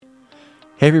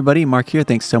Hey everybody, Mark here.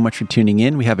 Thanks so much for tuning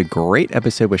in. We have a great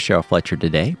episode with Cheryl Fletcher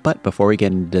today. But before we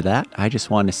get into that, I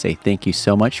just want to say thank you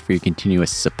so much for your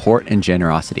continuous support and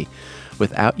generosity.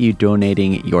 Without you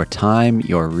donating your time,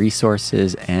 your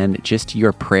resources, and just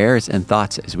your prayers and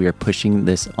thoughts as we are pushing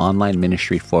this online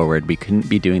ministry forward, we couldn't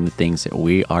be doing the things that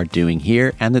we are doing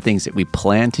here and the things that we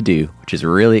plan to do, which is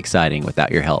really exciting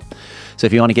without your help. So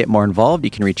if you want to get more involved,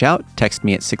 you can reach out. Text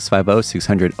me at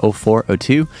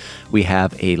 650-600-0402. We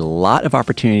have a lot of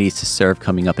opportunities to serve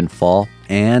coming up in fall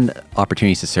and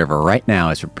opportunities to serve right now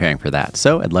as we're preparing for that.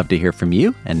 So I'd love to hear from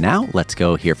you. And now let's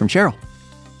go hear from Cheryl.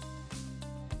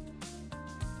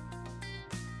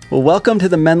 Well, welcome to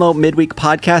the Menlo Midweek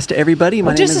podcast, everybody.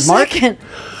 My name is Mark. Just a second.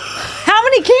 How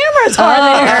many cameras are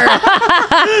there?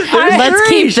 Let's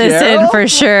keep this in for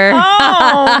sure.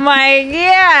 Oh my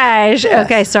gosh. Yeah.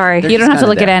 Okay, sorry. You don't have to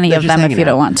look at any of them if you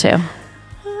don't want to.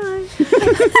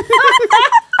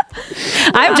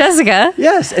 I'm Jessica.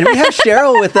 Yes, and we have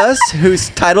Cheryl with us, whose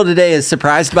title today is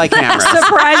Surprised by Cameras.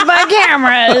 Surprised by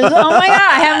cameras. Oh my God.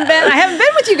 I haven't been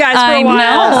with you guys for a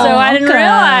while, so I didn't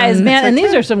realize, man. And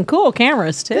these are some cool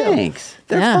cameras too. Thanks.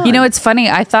 They're fun. You know, it's funny.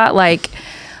 I thought I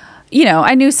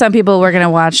knew some people were going to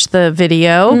watch the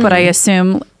video, but I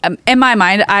assume, in my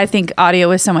mind, I think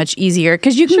audio is so much easier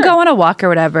because you can go on a walk or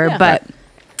whatever. Yeah. But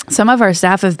some of our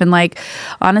staff have been like,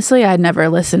 honestly, I'd never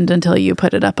listened until you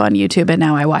put it up on YouTube, and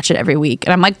now I watch it every week.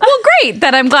 And I'm like, well, great.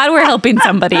 Then I'm glad we're helping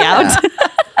somebody out.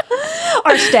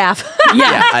 Our staff.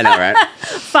 Yeah, I know, right?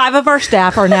 5 of our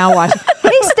staff are now watching.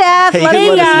 Hey, staff. Hey, love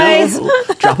you let guys. us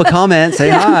know. Drop a comment.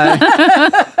 Say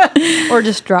hi. Or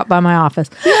just drop by my office.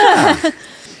 Yeah.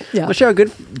 Well,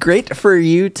 Cheryl, great for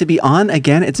you to be on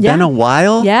again. It's been a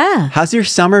while. Yeah. How's your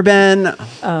summer been?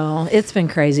 Oh, it's been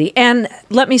crazy. And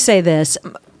let me say this.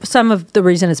 Some of the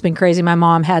reason it's been crazy, my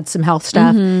mom had some health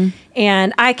stuff.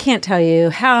 And I can't tell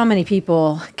you how many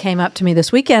people came up to me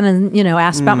this weekend and,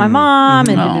 asked about my mom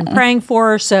and had been praying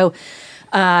for her. So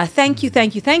thank you for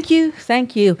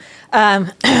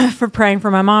praying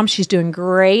for my mom. She's doing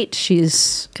great.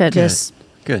 She's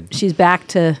Good. She's back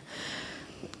to...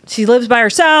 She lives by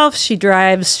herself. She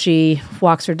drives. She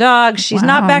walks her dog. She's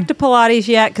not back to Pilates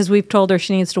yet because we've told her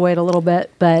she needs to wait a little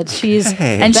bit. But she's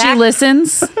and back. she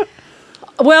listens.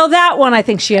 Well, that one I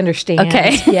think she understands.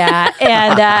 Okay. Yeah.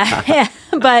 And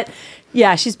but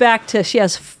yeah, she's back to. She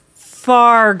has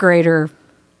far greater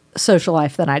social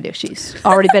life than I do. She's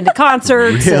already been to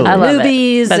concerts Really? and I love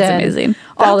movies. That's and amazing.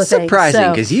 All That's the things.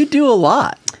 surprising because you do a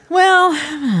lot. Well,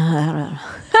 I don't know.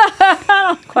 I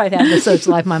don't quite have the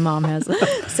social life my mom has. So,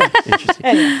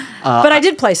 anyway. But I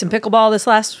did play some pickleball this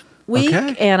last week,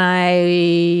 and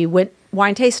I went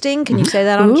wine tasting. Can you say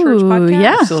that on a church podcast?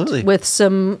 Yeah. Absolutely. With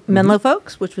some Menlo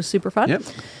folks, which was super fun. Yep.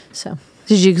 So,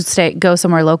 Did you go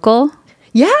somewhere local?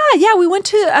 yeah, we went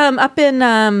to up in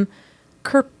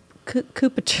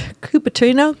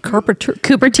Cupertino.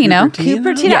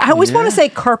 Cupertino. Yeah, I always want to say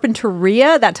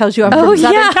Carpinteria. That tells you I'm from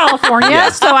Southern California,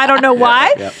 so I don't know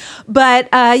why. Yep. But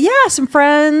some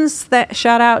friends. That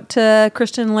shout out to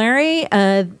Kristen and Larry.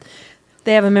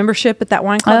 They have a membership at that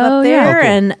wine club up there,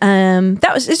 and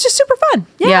it's just super fun.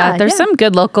 Yeah, there's some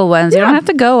good local ones. You don't have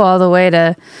to go all the way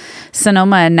to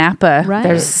Sonoma and Napa. Right.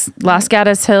 There's Los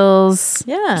Gatos Hills,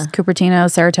 Yeah.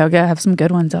 Cupertino, Saratoga have some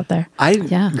good ones out there.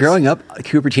 Growing up,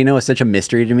 Cupertino was such a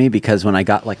mystery to me because when I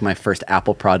got my first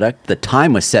Apple product, the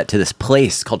time was set to this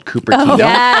place called Cupertino. Oh,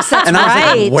 yes, that's and I was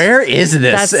right. like, where is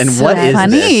this? That's And what is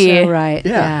funny. this? So right.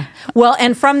 Yeah. Well,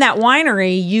 and from that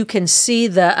winery, you can see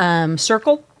the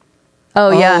circle.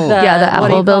 Oh, yeah. Oh. The what do you Apple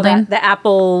call building. that? The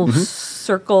Apple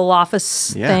circle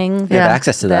office thing. If you have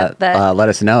access to that, let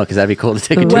us know because that'd be cool to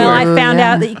take a tour. Well, I found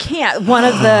out that you can't. One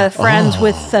of the friends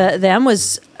with them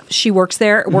she works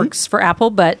there, works for Apple,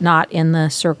 but not in the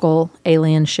Circle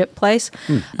alien ship place.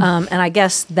 And I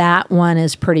guess that one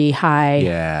is pretty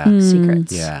high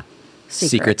secrets. Yeah.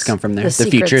 Secrets come from there. The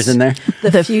The future's in there.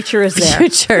 The future is there.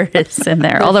 Future is in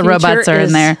there. All the robots are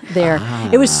in there.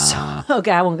 It was so,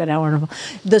 okay. I won't go down.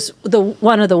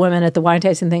 One of the women at the wine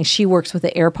tasting thing, she works with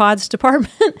the AirPods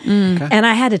department, and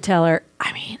I had to tell her.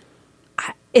 I mean,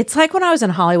 it's like when I was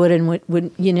in Hollywood and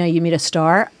when you meet a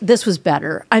star. This was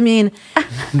better. I mean,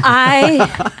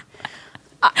 I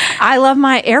love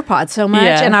my AirPods so much,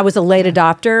 and I was a late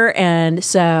adopter, and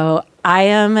so I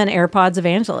am an AirPods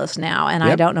evangelist now, and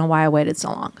I don't know why I waited so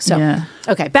long. So,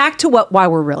 okay, back to why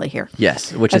we're really here.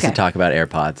 Yes, which is to talk about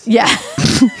AirPods. Yeah.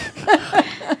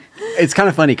 It's kind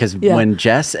of funny because when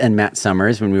Jess and Matt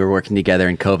Summers, when we were working together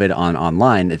in COVID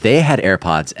online, they had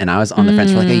AirPods, and I was on the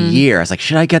fence for like a year. I was like,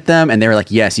 should I get them? And they were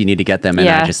like, yes, you need to get them. And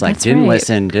I just didn't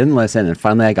listen. And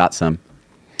finally I got some.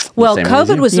 Well, same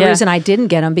COVID was the Yeah. reason I didn't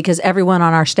get them, because everyone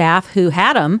on our staff who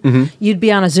had them, you'd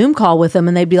be on a Zoom call with them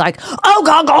and they'd be like, "Oh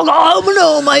God,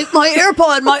 no, my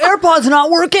AirPod's not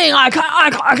working.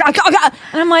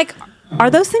 And I'm like, are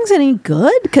those things any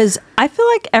good? Because I feel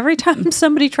like every time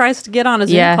somebody tries to get on a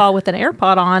Zoom call with an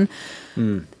AirPod on,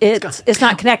 it's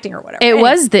not connecting or whatever. It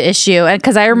was the issue, and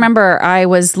because I remember I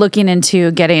was looking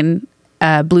into getting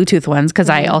Bluetooth ones, because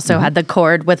I also had the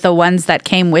cord with the ones that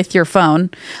came with your phone,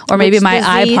 or maybe Which my the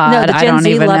Z, iPod. No, the Gen I don't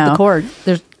Z even love know. the cord.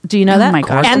 Do you know that? Oh my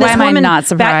gosh! And Why this am I woman not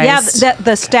surprised?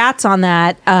 the stats on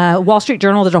that. Wall Street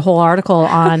Journal did a whole article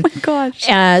on. Oh my gosh!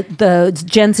 The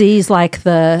Gen Z's like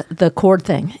the cord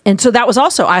thing, and so that was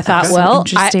also. I thought, so well,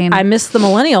 interesting. I miss the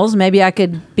millennials. Maybe I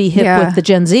could be hip Yeah. with the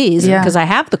Gen Z's Yeah. because I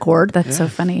have the cord. That's so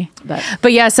funny. But-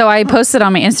 But yeah, so I posted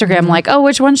on my Instagram like, oh,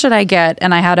 which one should I get?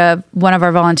 And I had one of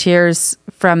our volunteers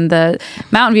from the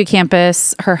Mountain View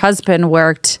campus. Her husband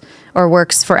works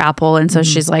for Apple, and so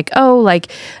she's like, oh,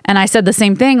 like, and I said the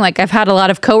same thing. Like, I've had a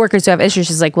lot of coworkers who have issues.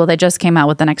 She's like, well, they just came out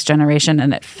with the next generation,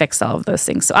 and it fixed all of those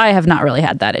things. So I have not really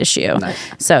had that issue. Nice.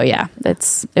 So yeah,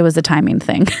 it was a timing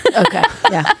thing. Okay,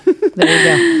 yeah,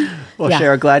 there you go. Well, Yeah.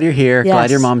 Cheryl, glad you're here. Yes. Glad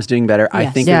your mom's doing better. I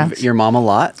Yes. think Yeah. of your mom a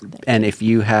lot. And if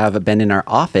you have been in our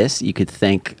office, you could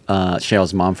thank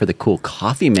Cheryl's mom for the cool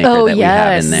coffee maker Oh, that we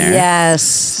have yes. in there. Yes.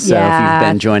 So if you've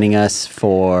been joining us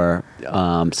for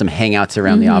some hangouts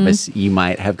around the office, you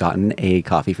might have gotten a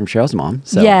coffee from Cheryl's mom.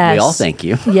 So we all thank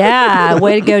you. Yeah,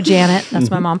 way to go, Janet.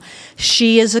 That's my mom.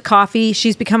 She's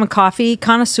become a coffee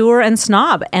connoisseur and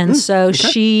snob. And so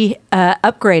she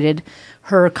upgraded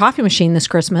her coffee machine this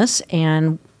Christmas,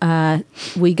 and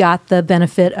we got the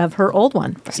benefit of her old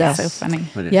one. So, So funny.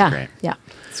 But it's yeah, great. yeah,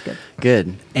 it's good.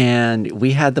 Good. And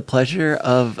we had the pleasure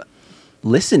of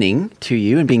listening to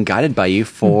you and being guided by you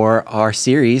for our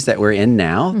series that we're in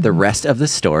now, The Rest of the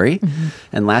Story.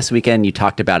 And last weekend you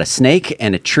talked about a snake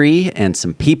and a tree and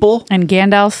some people. And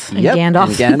Gandalf. And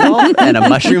Gandalf. And Gandalf and a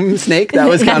mushroom snake. That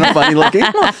was kind of funny looking.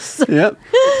 Yep.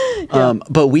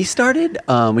 But we started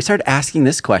asking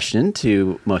this question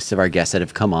to most of our guests that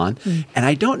have come on. And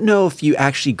I don't know if you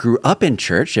actually grew up in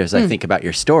church as I think about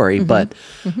your story, but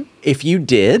if you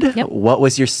did, what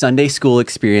was your Sunday school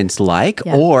experience like?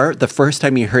 Yeah. Or the first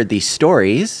time you heard these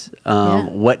stories,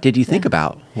 what did you think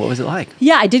about? What was it like?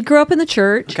 Yeah, I did grow up in the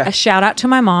church. Okay. A shout out to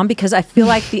my mom, because I feel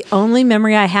like the only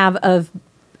memory I have of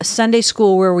Sunday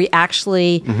school where we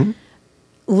actually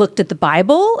looked at the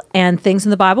Bible and things in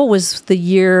the Bible was the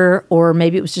year, or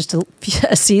maybe it was just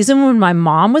a season when my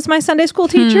mom was my Sunday school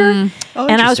teacher. Oh,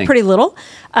 and I was interesting. pretty little.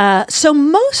 So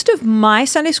most of my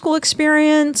Sunday school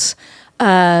experience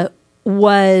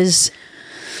was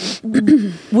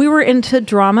we were into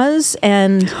dramas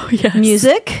and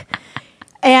music,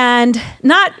 and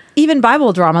not even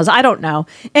Bible dramas. I don't know.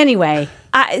 Anyway,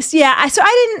 I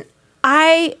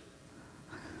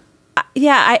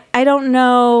don't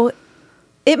know.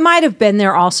 It might have been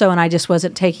there also, and I just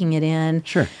wasn't taking it in.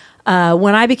 Sure.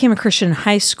 When I became a Christian in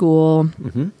high school,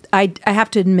 I have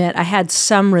to admit I had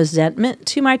some resentment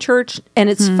to my church, and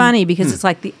it's funny because it's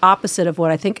like the opposite of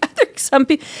what I think some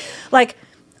people like.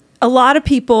 A lot of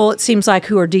people, it seems like,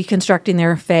 who are deconstructing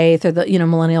their faith, or the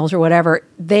millennials or whatever,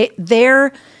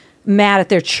 they're mad at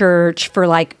their church for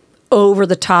like over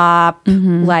the top,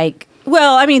 like,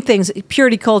 well, I mean, things,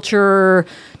 purity culture,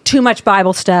 too much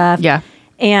Bible stuff. Yeah.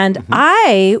 And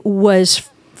I was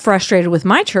frustrated with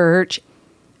my church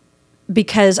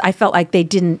because I felt like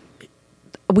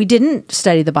we didn't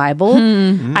study the Bible.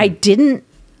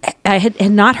 I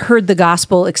had not heard the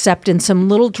gospel except in some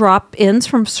little drop-ins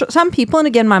from some people. And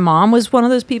again, my mom was one of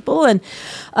those people, and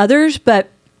others,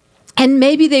 and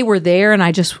maybe they were there and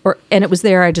it was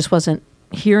there, I just wasn't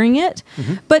hearing it.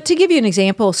 But to give you an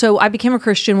example, so I became a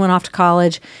Christian, went off to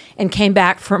college, and came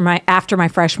back after my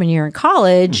freshman year in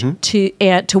college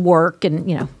to work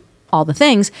and, all the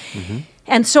things.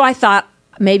 And so I thought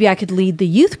maybe I could lead the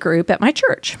youth group at my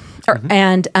church.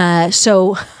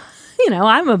 So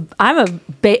I'm a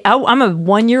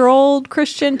 1-year-old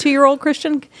Christian, 2-year-old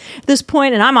Christian at this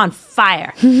point, and I'm on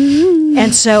fire.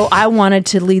 And so I wanted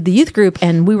to lead the youth group,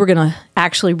 and we were going to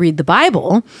actually read the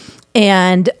Bible.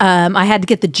 And I had to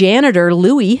get the janitor,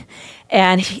 Louis,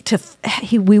 and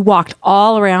we walked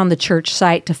all around the church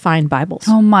site to find Bibles.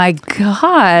 Oh my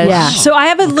gosh. Yeah. So I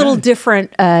have a little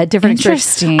different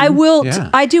Interesting. experience.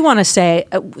 I do want to say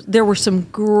there were some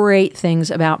great things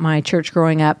about my church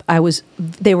growing up.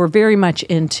 They were very much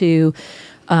into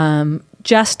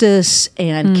justice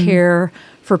and care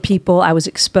for people. I was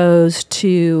exposed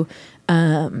to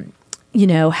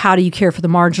how do you care for the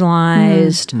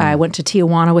marginalized? I went to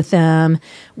Tijuana with them,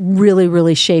 really,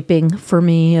 really shaping for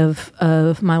me of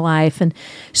my life. And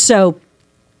so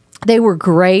they were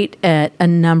great at a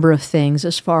number of things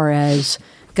as far as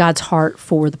God's heart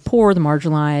for the poor, the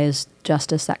marginalized,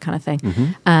 justice, that kind of thing.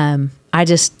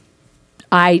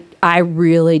 I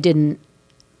really didn't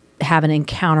have an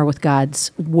encounter with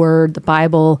God's word, the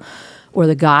Bible, or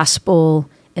the gospel,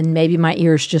 and maybe my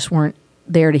ears just weren't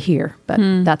there to hear. But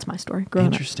that's my story.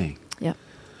 Interesting. Yep.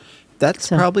 That's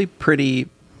probably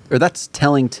that's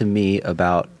telling to me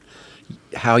about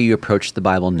how you approach the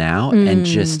Bible now and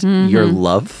just your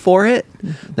love for it.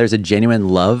 There's a genuine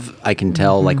love I can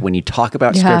tell, like when you talk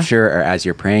about scripture or as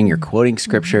you're praying, you're quoting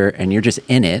scripture and you're just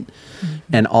in it.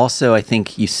 And also, I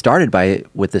think you started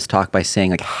with this talk by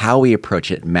saying like how we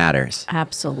approach it matters.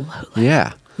 Absolutely.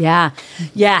 Yeah. Yeah.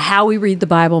 Yeah. How we read the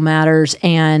Bible matters.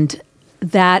 And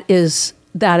that is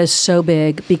so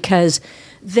big, because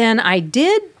then I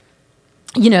did,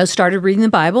 started reading the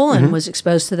Bible and was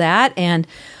exposed to that, and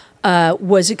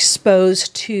was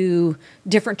exposed to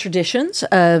different traditions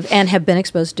and have been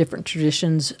exposed to different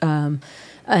traditions and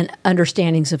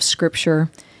understandings of Scripture.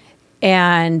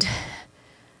 And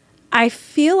I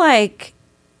feel like,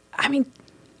 I'm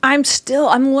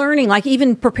learning, like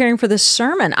even preparing for this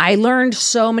sermon, I learned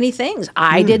so many things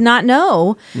I did not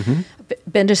know.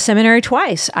 Been to seminary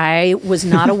twice. I was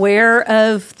not aware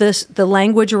of the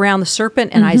language around the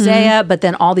serpent in Isaiah, but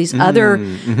then all these other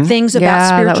things about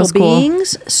spiritual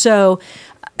beings. Cool. So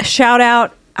shout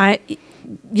out,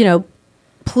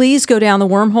 please go down the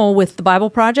wormhole with the Bible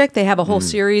Project. They have a whole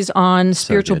series on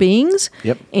spiritual beings.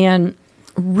 Yep. And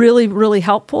really, really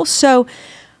helpful. So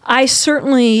I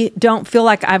certainly don't feel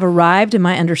like I've arrived in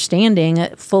my understanding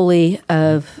fully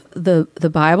of the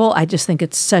Bible. I just think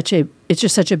it's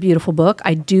just such a beautiful book.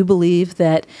 I do believe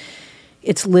that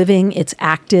it's living, it's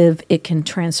active, it can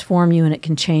transform you, and it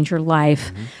can change your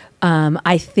life.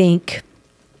 I think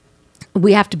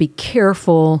we have to be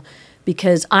careful,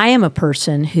 because I am a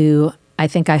person who I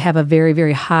think I have a very,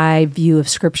 very high view of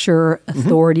Scripture,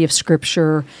 authority of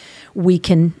Scripture. We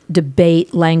can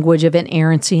debate language of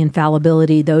inerrancy,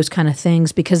 infallibility, those kind of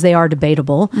things, because they are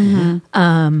debatable.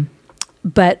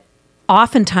 But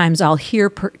oftentimes I'll hear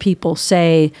people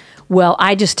say, well,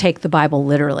 I just take the Bible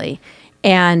literally.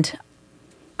 And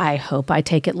I hope I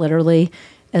take it literally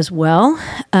as well,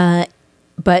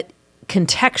 but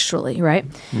contextually, right?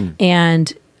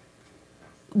 And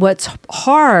what's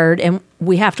hard, and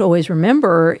we have to always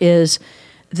remember, is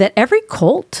that every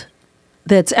cult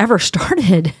that's ever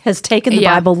started has taken the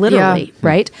Bible literally,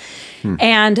 right?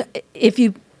 And if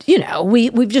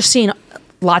we've just seen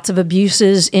lots of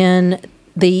abuses in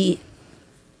the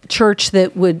church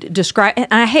that would describe, and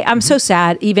I'm so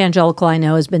sad, evangelical, I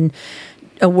know, has been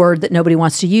a word that nobody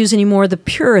wants to use anymore. The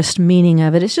purest meaning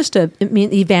of it is just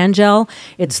evangel.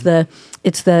 It's the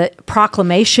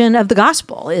proclamation of the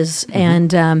gospel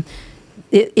and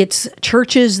it's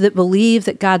churches that believe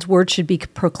that God's word should be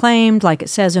proclaimed, like it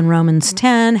says in Romans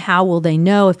 10. How will they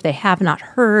know if they have not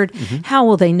heard? How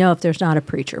will they know if there's not a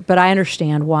preacher? But I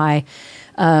understand why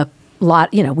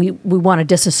we want to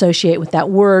disassociate with that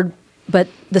word. But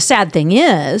the sad thing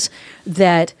is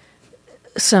that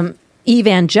some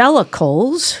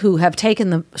evangelicals who have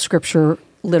taken the Scripture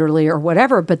literally or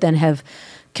whatever, but then have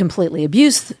completely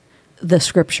abused the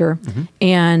Scripture.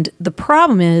 And the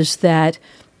problem is that,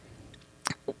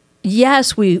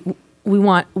 yes, we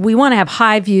want to have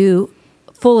high view,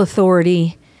 full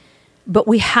authority, but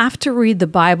we have to read the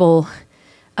Bible.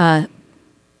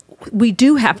 We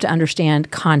do have to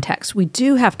understand context. We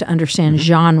do have to understand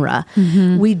genre.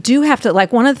 We do have to,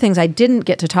 like, one of the things I didn't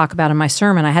get to talk about in my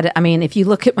sermon, if you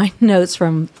look at my notes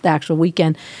from the actual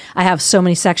weekend, I have so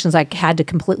many sections I had to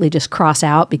completely just cross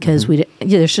out because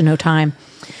there's no time.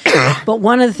 But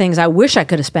one of the things I wish I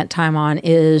could have spent time on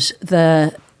is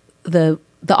the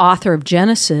author of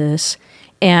Genesis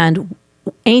and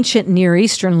ancient Near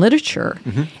Eastern literature.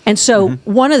 And so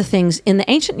one of the things in the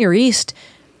ancient Near East,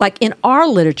 like in our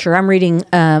literature, I'm reading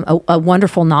a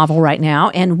wonderful novel right now,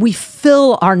 and we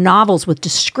fill our novels with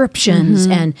descriptions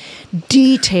and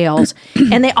details.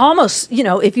 And they almost,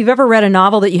 if you've ever read a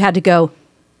novel that you had to go,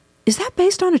 is that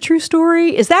based on a true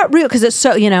story? Is that real? Because it's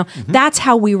so, that's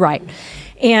how we write.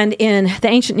 And in the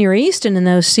ancient Near East and in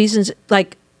those seasons,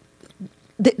 like,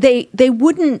 they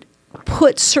wouldn't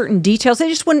put certain details. They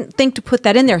just wouldn't think to put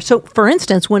that in there. So, for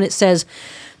instance, when it says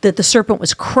that the serpent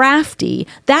was crafty,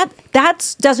 that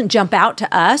doesn't jump out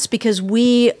to us because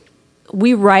we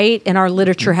write and our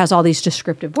literature has all these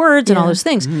descriptive words and all those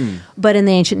things. But in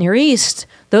the ancient Near East,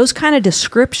 those kind of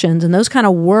descriptions and those kind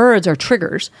of words are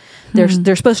triggers.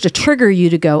 They're supposed to trigger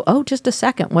you to go, oh, just a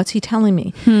second, what's he telling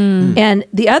me? And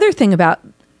the other thing about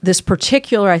this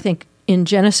particular, I think, in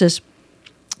Genesis,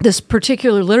 this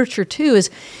particular literature too,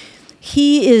 is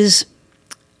he is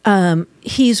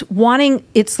he's wanting,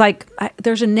 it's like,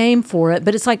 there's a name for it,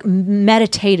 but it's like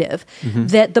meditative.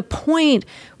 That the point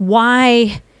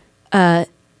why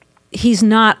he's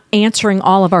not answering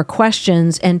all of our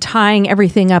questions and tying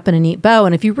everything up in a neat bow.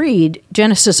 And if you read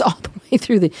Genesis all the way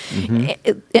through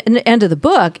the end of the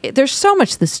book, there's so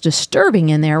much that's disturbing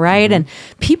in there, right? And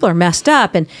people are messed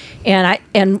up. And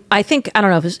I think, I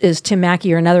don't know if it is Tim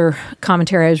Mackey or another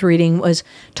commentary I was reading was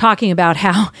talking about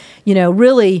how,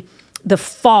 really the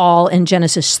fall in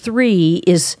Genesis 3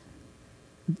 is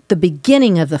the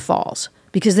beginning of the falls.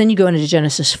 Because then you go into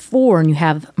Genesis 4 and you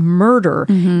have murder,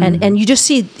 and you just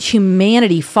see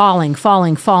humanity falling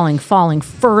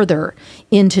further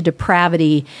into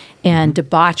depravity and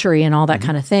debauchery and all that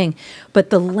kind of thing. But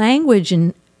the language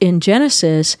in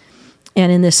Genesis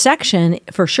and in this section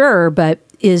for sure, but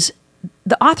is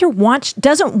the author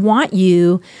doesn't want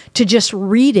you to just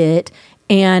read it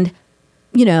and,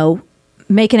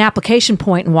 make an application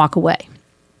point and walk away.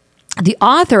 The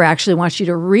author actually wants you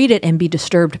to read it and be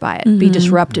disturbed by it, be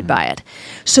disrupted by it,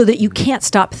 so that you can't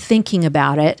stop thinking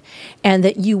about it, and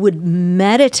that you would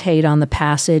meditate on the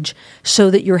passage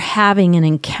so that you're having an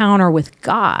encounter with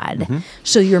God.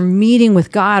 So you're meeting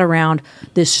with God around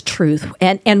this truth.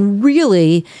 And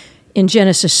really, in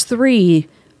Genesis 3,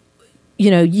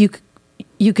 you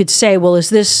could say, well, is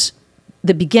this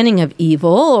the beginning of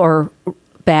evil or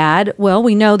bad? Well,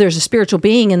 we know there's a spiritual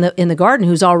being in the garden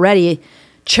who's already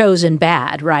chosen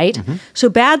bad, right? So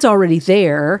bad's already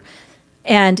there.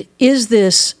 And is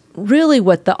this really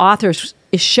what the author is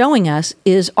showing us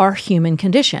is our human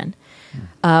condition?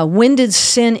 When did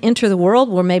sin enter the world?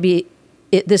 Well, maybe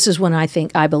this is when I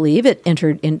believe it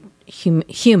entered in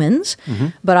humans,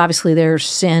 but obviously there's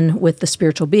sin with the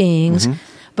spiritual beings.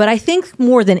 But I think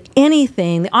more than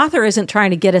anything, the author isn't trying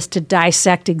to get us to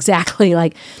dissect exactly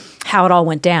like how it all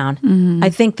went down. I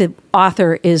think the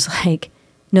author is like,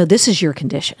 no, this is your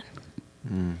condition.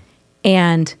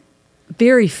 And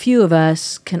very few of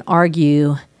us can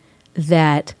argue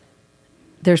that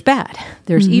there's bad,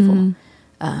 there's evil.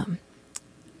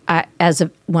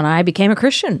 When I became a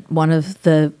Christian, one of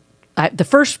the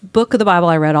first book of the Bible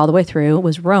I read all the way through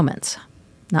was Romans.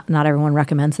 Not everyone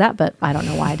recommends that, but I don't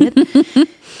know why I did.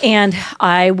 And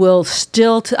I will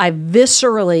still, I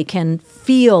viscerally can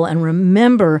feel and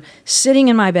remember sitting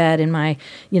in my bed in my,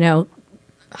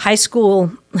 high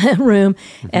school room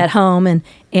at home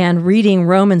and reading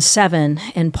Romans 7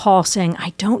 and Paul saying,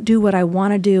 I don't do what I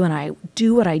want to do and I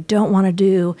do what I don't want to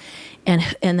do. And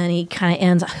then he kind of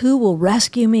ends, who will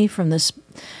rescue me from this,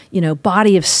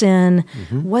 body of sin?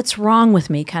 What's wrong with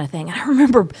me kind of thing. And I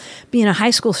remember being a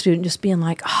high school student just being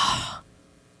like, oh,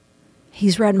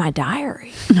 he's read my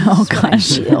diary. Oh,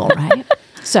 gosh. I feel, right?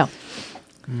 So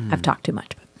I've talked too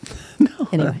much. No,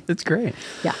 anyway, it's great.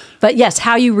 Yeah. But yes,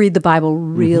 how you read the Bible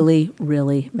really,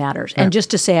 really matters. And just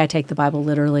to say I take the Bible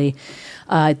literally,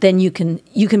 then you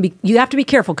have to be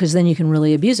careful because then you can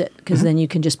really abuse it because then you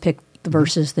can just pick the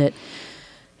verses that,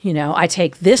 I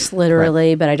take this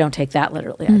literally, but I don't take that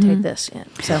literally. I take this. Yeah.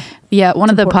 So yeah,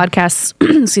 one of the podcasts,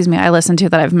 excuse me, I listened to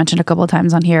that I've mentioned a couple of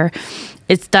times on here.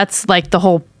 That's like the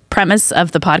whole premise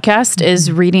of the podcast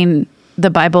is reading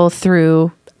the Bible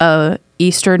through a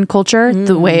Eastern culture,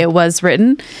 the way it was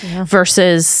written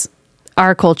versus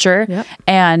our culture. Yep.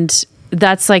 And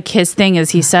that's like his thing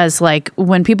is he says like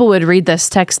when people would read this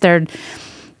text, they're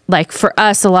like for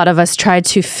us, a lot of us tried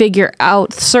to figure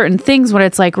out certain things when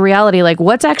it's like reality, like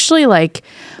what's actually like,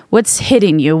 what's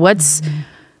hitting you? What's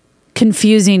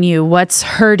confusing you? What's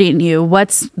hurting you?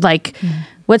 What's like,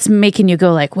 what's making you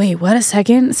go like, wait, what a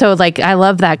second? So like, I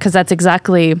love that because that's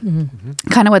exactly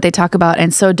kind of what they talk about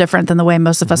and so different than the way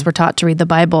most of us were taught to read the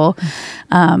Bible.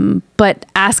 But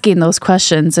asking those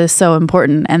questions is so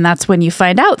important. And that's when you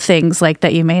find out things like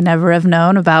that you may never have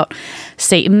known about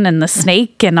Satan and the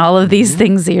snake and all of these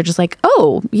things that you're just like,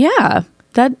 oh yeah,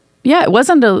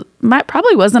 it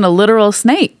probably wasn't a literal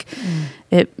snake.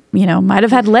 It, might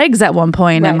have had legs at one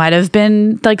point. Right. It might have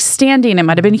been like standing. It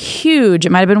might have been huge. It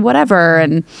might have been whatever.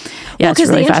 And yeah, it's really fascinating.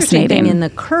 Because the interesting thing in the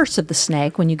curse of the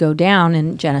snake, when you go down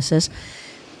in Genesis,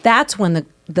 that's when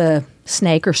the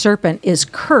snake or serpent is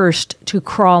cursed to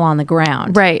crawl on the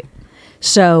ground. Right.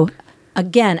 So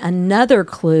again, another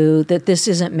clue that this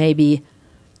isn't maybe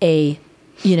a,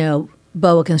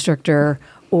 boa constrictor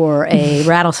or a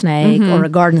rattlesnake or a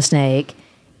garden snake.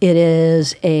 It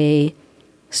is a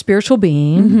spiritual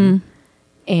being,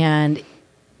 and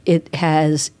it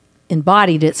has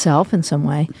embodied itself in some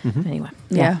way. Anyway,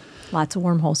 lots of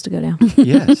wormholes to go down.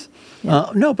 Yes.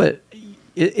 No, but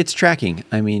it's tracking.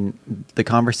 I mean, the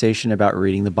conversation about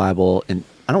reading the Bible, and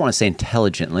I don't want to say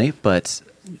intelligently, but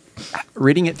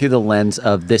reading it through the lens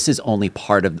of this is only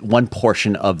part of one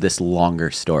portion of this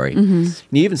longer story. You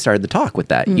even started the talk with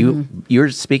that. You're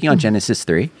speaking on Genesis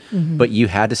 3, but you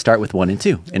had to start with 1 and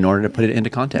 2 in order to put it into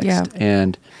context. Yeah.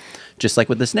 And just like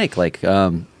with the snake, like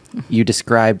you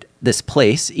described this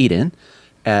place, Eden,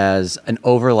 as an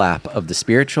overlap of the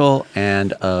spiritual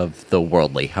and of the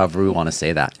worldly, however we want to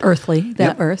say that. Earthly,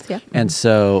 earth, yeah. And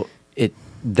so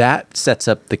that sets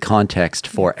up the context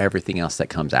for everything else that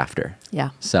comes after.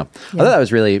 Yeah. So I thought that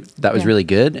was really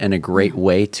good and a great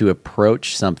way to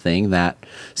approach something that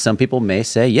some people may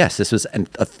say, yes, this was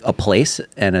a place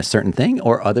and a certain thing,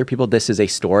 or other people, this is a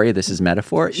story, this is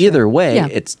metaphor. Sure. Either way,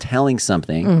 it's telling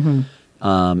something.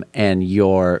 And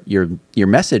your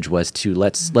message was to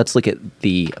let's look at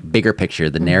the bigger picture,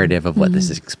 the narrative of what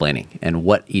this is explaining and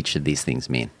what each of these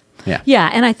things mean. Yeah. Yeah,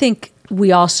 and I think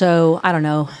we also, I don't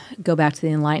know, go back to the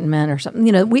Enlightenment or something.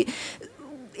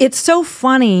 It's so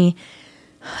funny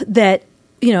that,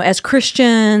 as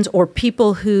Christians or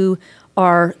people who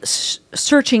are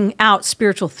searching out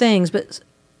spiritual things,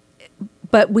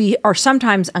 but we are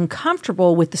sometimes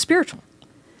uncomfortable with the spiritual.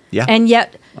 Yeah. And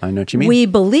yet I know what you mean. We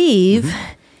believe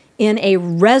in a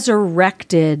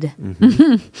resurrected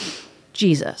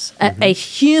Jesus, a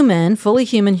human,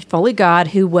 fully God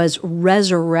who was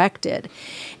resurrected.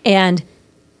 And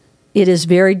it is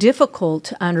very difficult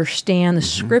to understand the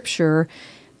scripture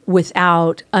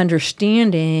without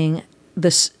understanding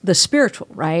the spiritual,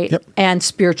 right? Yep. And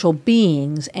spiritual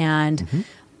beings and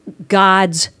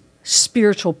God's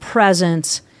spiritual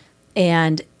presence.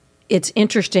 And it's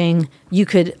interesting, you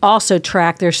could also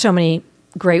track, there's so many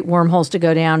great wormholes to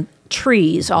go down,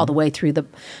 trees all the way through the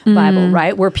Bible,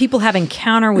 right? Where people have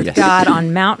encounter with God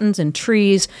on mountains and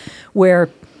trees, where,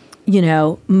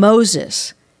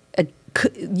 Moses,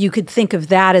 you could think of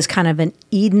that as kind of an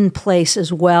Eden place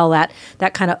as well,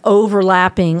 that kind of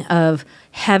overlapping of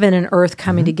heaven and earth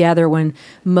coming together when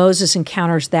Moses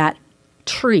encounters that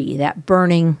tree, that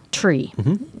burning tree.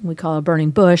 We call it a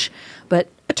burning bush, but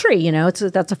a tree,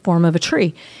 that's a form of a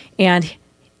tree. And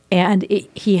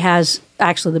he has,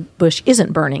 actually the bush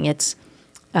isn't burning. It's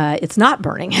not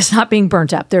burning. It's not being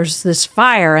burnt up. There's this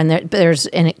fire and there's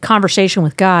a conversation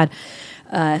with God.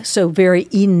 So very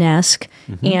Eden-esque,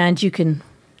 and you can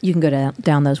go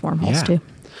down those wormholes too.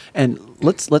 And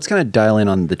let's kind of dial in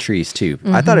on the trees too.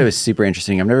 I thought it was super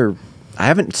interesting. I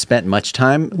haven't spent much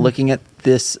time looking at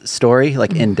this story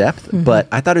like in depth, but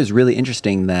I thought it was really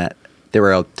interesting that there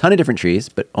were a ton of different trees,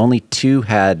 but only 2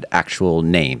 had actual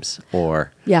names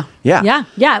or... Yeah,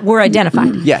 were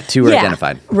identified. 2 were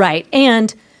identified. Right.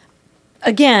 And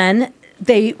again,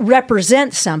 they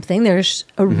represent something. There's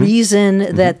a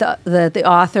reason that the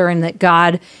author and that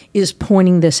God is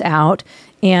pointing this out.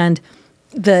 And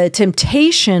the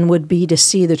temptation would be to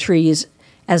see the trees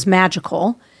as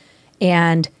magical.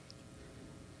 And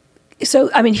so,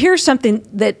 here's something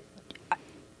that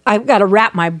I've got to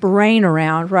wrap my brain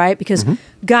around, right? Because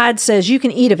God says you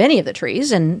can eat of any of the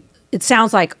trees, and it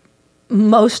sounds like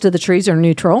most of the trees are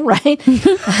neutral, right? You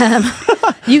can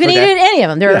eat of any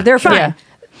of them; they're fine. Yeah.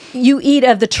 You eat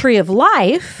of the tree of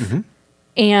life,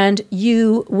 and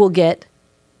you will get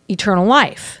eternal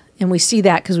life. And we see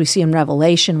that because we see in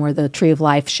Revelation where the tree of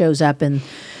life shows up in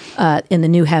the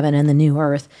new heaven and the new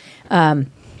earth,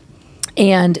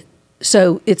 and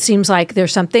so it seems like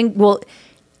there's something. Well,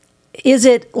 is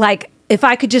it like if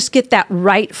I could just get that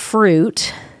right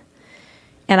fruit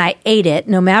and I ate it,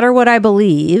 no matter what I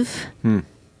believe,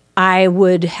 I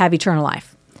would have eternal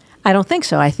life? I don't think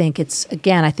so. I think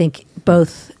I think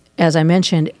both, as I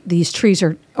mentioned, these trees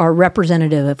are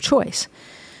representative of choice.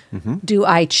 Do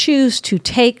I choose to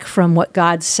take from what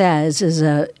God says is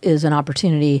an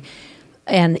opportunity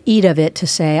and eat of it to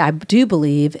say, I do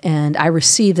believe and I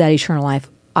receive that eternal life?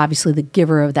 Obviously, the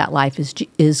giver of that life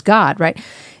is God, right?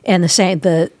 And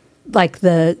the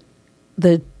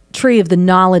tree of the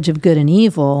knowledge of good and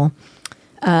evil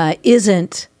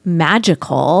isn't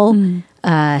magical,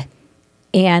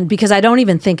 and because I don't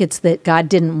even think it's that God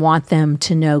didn't want them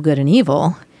to know good and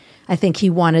evil. I think He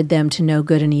wanted them to know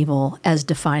good and evil as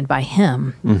defined by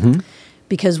Him.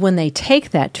 Because when they take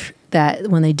that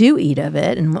when they do eat of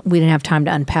it, and we didn't have time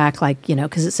to unpack,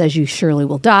 because it says you surely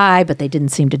will die, but they didn't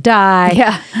seem to die.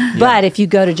 Yeah. But if you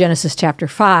go to Genesis chapter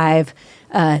 5,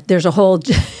 there's a whole,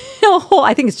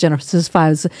 I think it's Genesis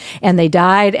 5, and they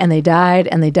died, and they died,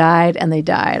 and they died, and they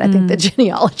died. I think the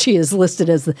genealogy is listed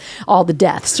as all the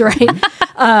deaths,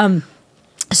 right?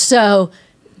 So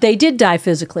they did die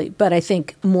physically, but I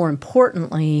think more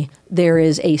importantly, there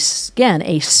is a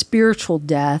spiritual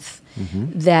death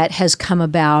that has come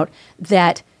about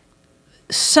that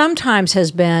sometimes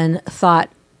has been thought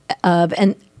of,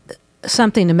 and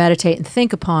something to meditate and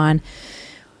think upon.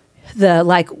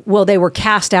 They were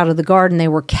cast out of the garden. They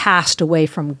were cast away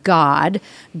from God.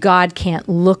 God can't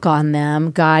look on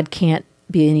them. God can't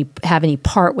have any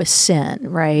part with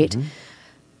sin, right? Mm-hmm.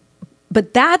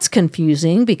 But that's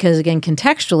confusing because, again,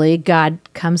 contextually, God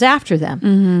comes after them.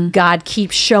 Mm-hmm. God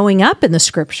keeps showing up in the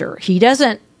scripture. He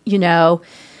doesn't, he's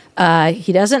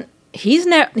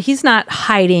not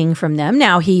hiding from them.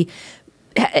 Now,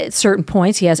 at certain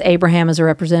points, he has Abraham as a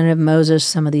representative, Moses,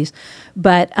 some of these.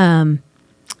 But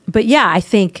yeah, I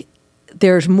think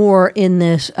there's more in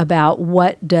this about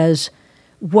what does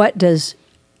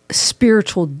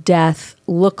spiritual death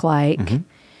look like. Mm-hmm.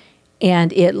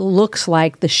 And it looks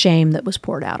like the shame that was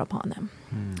poured out upon them.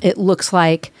 Mm. It looks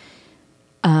like,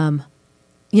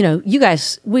 you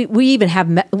guys, we even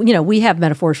have, we have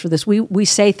metaphors for this. We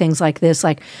say things like this,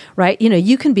 like, right,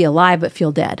 you can be alive but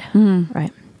feel dead,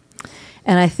 right?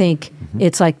 And I think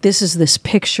it's like this is this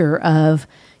picture of,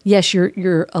 yes,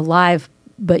 you're alive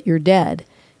but you're dead.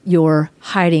 You're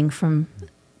hiding from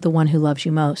the one who loves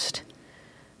you most.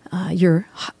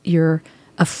 You're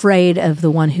afraid of the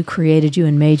one who created you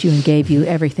and made you and gave you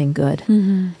everything good,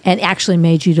 and actually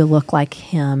made you to look like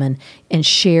him and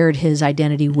shared his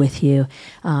identity with you.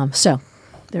 So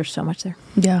there's so much there.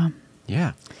 Yeah.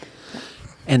 Yeah.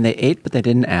 And they ate, but they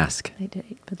didn't ask. They did,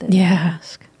 but they didn't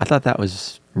ask. I thought that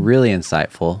was really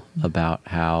insightful about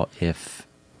how if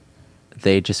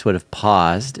they just would have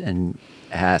paused and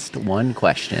asked one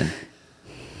question,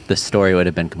 the story would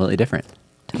have been completely different.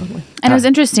 Totally. And it was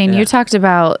interesting. Yeah. You talked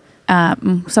about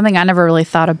something I never really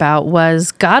thought about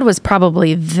was God was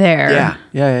probably there.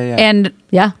 Yeah. And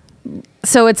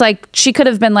so it's like she could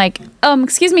have been like,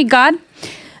 excuse me, God,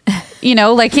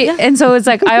 and so it's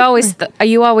like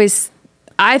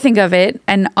I think of it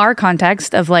in our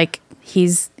context of like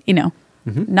he's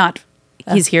not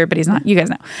he's here but he's not. You guys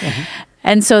know. Mm-hmm.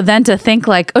 And so then to think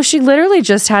like, she literally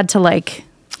just had to like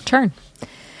turn,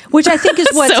 which I think is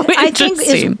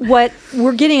what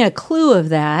we're getting a clue of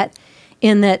that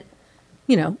in that.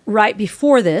 Right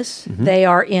before this, they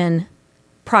are in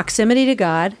proximity to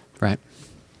God. Right.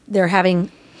 They're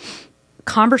having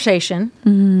conversation.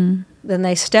 Mm-hmm. Then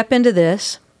they step into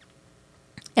this.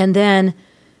 And then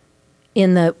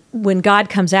when God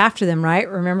comes after them, right?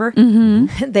 Remember?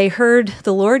 Mm-hmm. They heard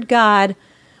the Lord God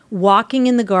walking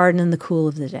in the garden in the cool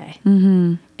of the day.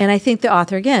 Mm-hmm. And I think the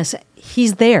author, again,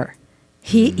 he's there.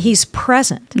 He's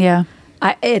present. Yeah.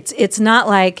 It's not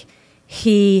like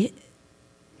he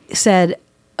said,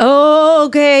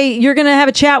 okay, you're going to have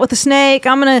a chat with the snake.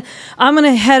 I'm going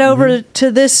to head over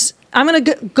to this. I'm going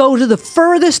to go to the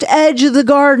furthest edge of the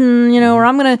garden, or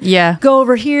I'm going to go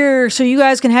over here so you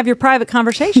guys can have your private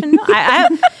conversation. No,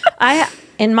 I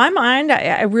in my mind,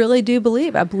 I really do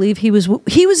believe. I believe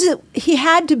he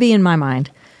had to be in my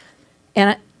mind,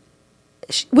 and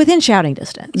within shouting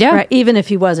distance. Yeah, right? Even if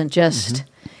he wasn't just.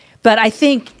 But I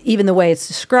think even the way it's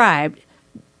described,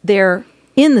 they're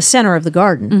in the center of the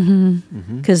garden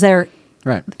because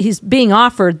he's being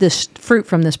offered this fruit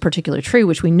from this particular tree,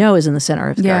 which we know is in the center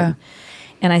of the garden.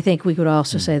 And I think we could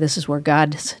also say this is where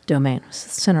God's domain was, the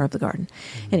center of the garden.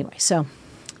 Anyway, so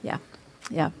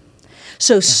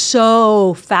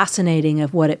so fascinating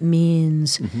of what it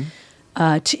means.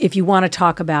 If you want to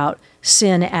talk about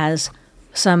sin as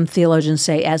some theologians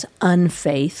say as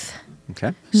unfaith,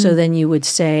 so then you would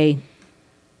say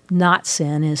not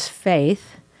sin is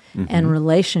faith. And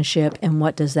relationship, and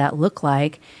what does that look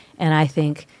like? And I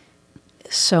think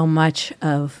so much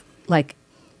of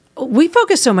we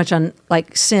focus so much on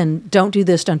sin. Don't do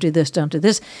this. Don't do this. Don't do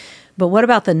this. But what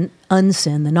about the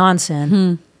unsin, the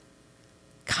non-sin?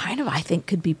 Kind of, I think,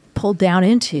 could be pulled down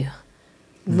into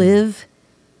live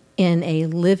in a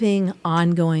living,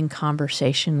 ongoing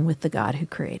conversation with the God who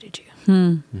created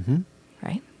you.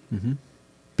 Right.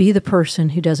 Be the person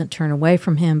who doesn't turn away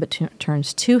from him, but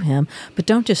turns to him. But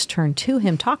don't just turn to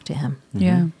him, talk to him.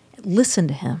 Yeah. Listen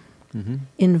to him.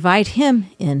 Invite him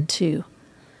into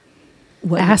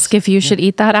ask if you should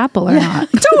eat that apple or not.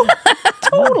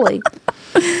 Totally.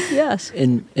 Yes.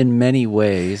 In many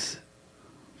ways,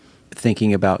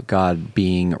 thinking about God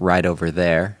being right over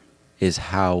there is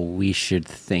how we should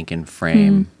think and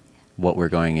frame what we're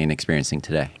going and experiencing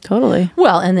today. Totally.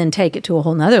 Well, and then take it to a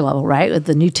whole nother level, right? With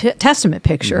the New Testament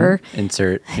picture.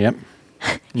 Insert, yep.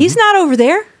 He's not over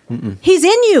there. He's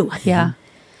in you. Yeah.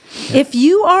 If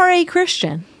you are a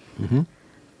Christian,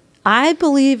 I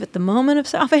believe at the moment of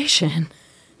salvation,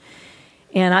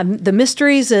 and the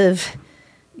mysteries of,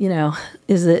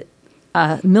 is it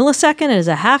a millisecond, is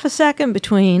a half a second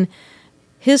between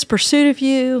his pursuit of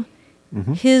you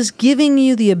His giving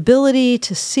you the ability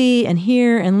to see and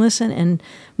hear and listen and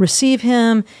receive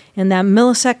him in that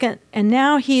millisecond. And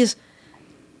now he's,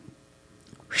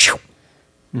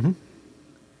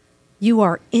 you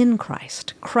are in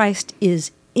Christ. Christ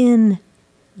is in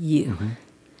you.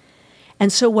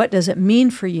 And so what does it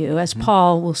mean for you, as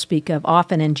Paul will speak of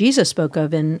often, and Jesus spoke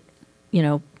of in,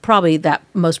 probably that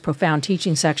most profound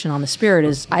teaching section on the Spirit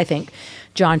is, I think,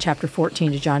 John chapter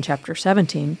 14 to John chapter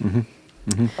 17.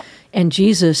 And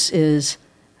Jesus is,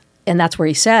 and that's where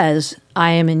he says,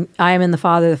 I am in the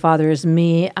Father is in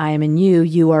me, I am in you,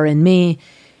 you are in me.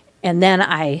 And then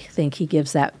I think he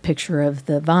gives that picture of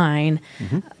the vine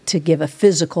to give a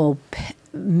physical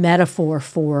metaphor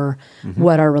for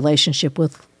what our relationship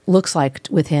looks like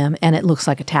with him, and it looks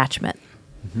like attachment.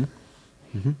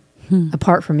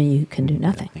 Apart from me, you can do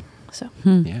nothing. So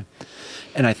yeah.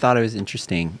 And I thought it was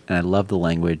interesting, and I love the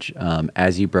language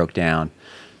as you broke down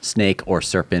snake or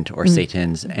serpent or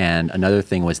Satan's, and another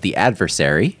thing was the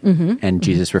adversary, and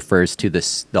Jesus refers to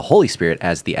the Holy Spirit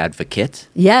as the advocate.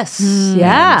 Yes,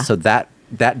 yeah. And so that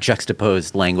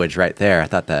juxtaposed language right there, I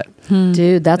thought that,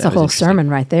 dude, that's a whole sermon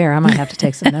right there. I might have to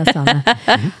take some notes on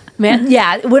that. Man,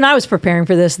 yeah. When I was preparing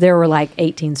for this, there were like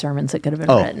 18 sermons that could have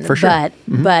been written. For sure.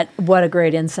 But what a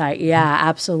great insight. Yeah,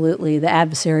 absolutely. The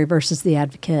adversary versus the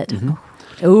advocate.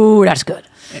 Ooh, that's good.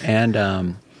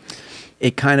 And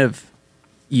it kind of,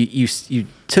 you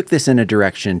took this in a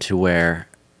direction to where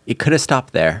it could have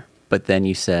stopped there, but then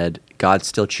you said God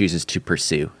still chooses to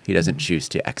pursue. He doesn't choose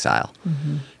to exile.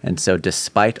 And so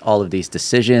despite all of these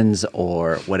decisions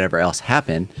or whatever else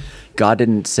happened, God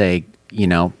didn't say,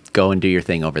 go and do your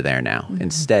thing over there now.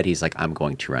 Instead, he's like, I'm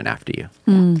going to run after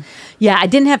you. Yeah, I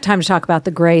didn't have time to talk about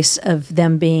the grace of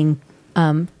them being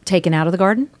taken out of the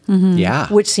garden. Yeah.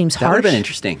 Which seems harsh. That would have been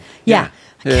interesting. Yeah.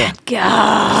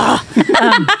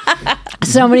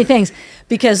 So many things.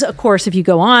 Because, of course, if you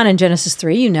go on in Genesis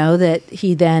 3, you know that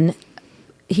he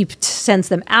sends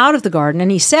them out of the garden,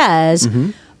 and he says,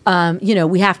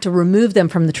 we have to remove them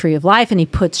from the tree of life, and he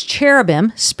puts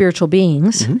cherubim, spiritual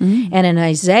beings, and in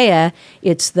Isaiah,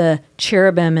 it's the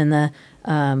cherubim and the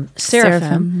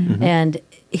seraphim, and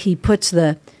he puts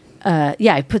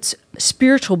he puts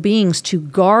spiritual beings to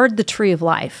guard the tree of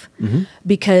life,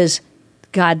 because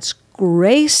God's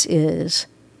grace is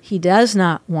he does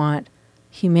not want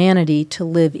humanity to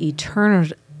live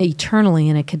eternally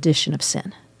in a condition of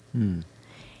sin.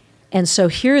 And so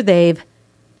here they've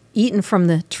eaten from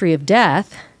the tree of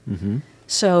death.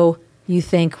 So you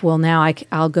think, well, now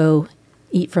I'll go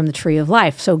eat from the tree of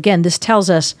life. So again, this tells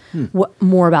us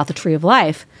more about the tree of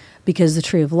life, because the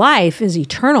tree of life is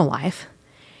eternal life.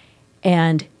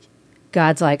 And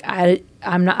God's like, I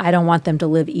don't want them to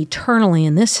live eternally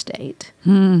in this state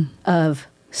of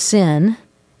sin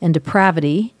and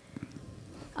depravity.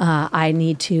 I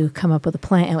need to come up with a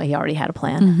plan. Oh, he already had a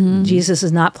plan. Jesus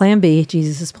is not plan B.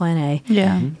 Jesus is plan A.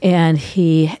 Yeah. And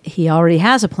he already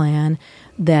has a plan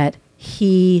that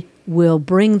he will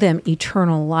bring them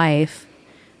eternal life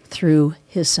through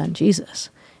his son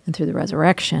Jesus and through the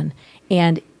resurrection.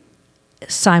 And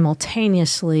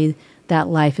simultaneously, that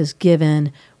life is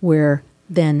given where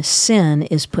then sin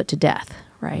is put to death,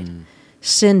 right?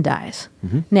 Sin dies.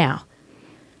 Now,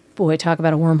 boy, talk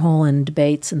about a wormhole and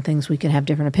debates and things we could have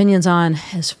different opinions on,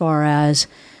 as far as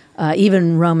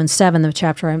even Romans 7, the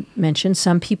chapter I mentioned,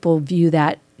 some people view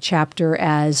that chapter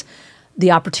as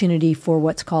the opportunity for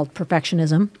what's called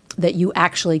perfectionism, that you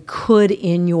actually could,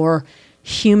 in your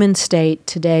human state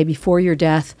today, before your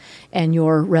death and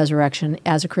your resurrection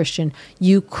as a Christian,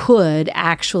 you could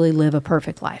actually live a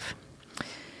perfect life.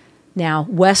 Now,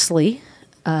 Wesley,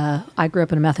 I grew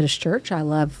up in a Methodist church. I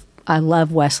love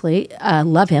Wesley. I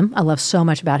love him. I love so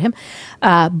much about him.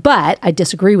 But I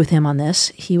disagree with him on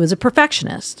this. He was a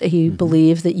perfectionist. He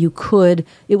believed that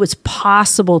it was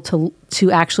possible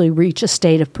to actually reach a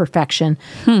state of perfection,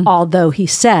 although he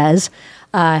says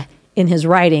in his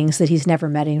writings that he's never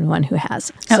met anyone who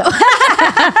has. So.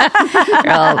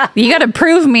 Girl, you got to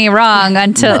prove me wrong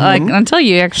until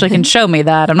you actually can show me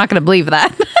that. I'm not going to believe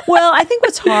that. Well, I think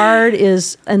what's hard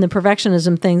is, in the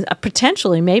perfectionism things,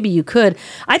 potentially maybe you could.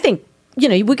 I think,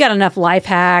 we got enough life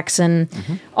hacks and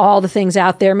all the things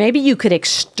out there. Maybe you could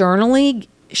externally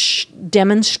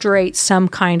demonstrate some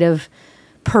kind of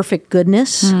perfect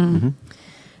goodness.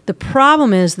 The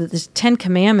problem is that the 10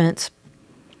 Commandments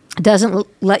doesn't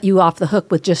let you off the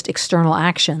hook with just external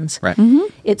actions. Right.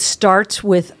 It starts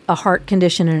with a heart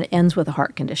condition and it ends with a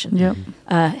heart condition. Yep.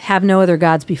 Have no other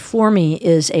gods before me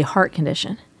is a heart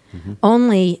condition.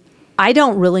 Only I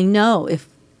don't really know if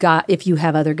you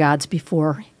have other gods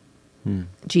before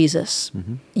Jesus.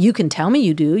 You can tell me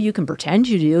you do. You can pretend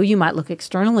you do. You might look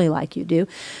externally like you do.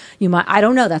 You might, I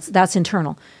don't know. That's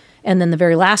internal. And then the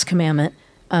very last commandment,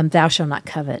 thou shalt not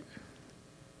covet.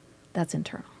 That's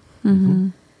internal.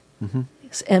 And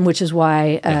which is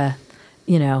why,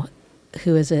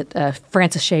 who is it?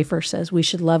 Francis Schaeffer says we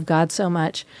should love God so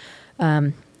much.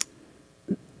 What's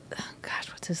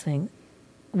his thing?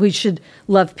 We should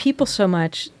love people so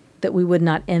much that we would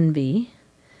not envy.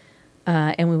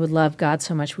 And we would love God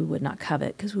so much we would not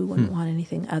covet because we wouldn't want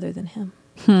anything other than Him.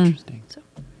 Interesting. So,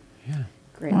 yeah.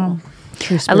 Great.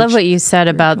 I love what you said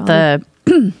about the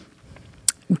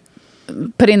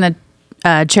putting the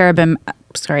cherubim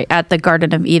at the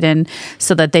Garden of Eden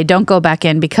so that they don't go back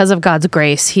in because of God's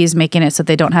grace. He's making it so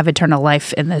they don't have eternal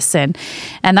life in this sin.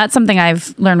 And that's something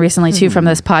I've learned recently too from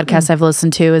this podcast I've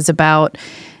listened to is about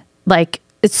like,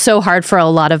 it's so hard for a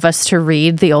lot of us to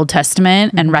read the Old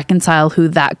Testament and reconcile who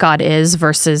that God is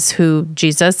versus who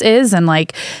Jesus is. And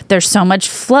like, there's so much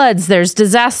floods, there's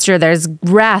disaster, there's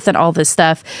wrath and all this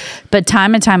stuff. But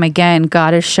time and time again,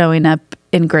 God is showing up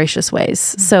in gracious ways.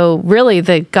 So really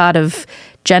the God of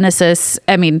Genesis,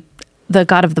 the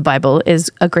God of the Bible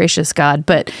is a gracious God.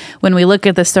 But when we look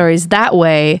at the stories that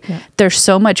way, there's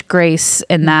so much grace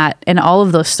in that, in all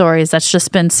of those stories. That's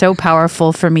just been so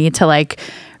powerful for me to like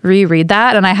reread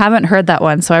that. And I haven't heard that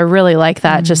one. So I really like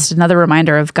that. Just another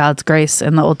reminder of God's grace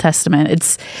in the Old Testament.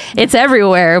 It's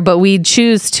everywhere, but we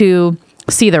choose to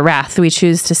see the wrath. We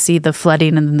choose to see the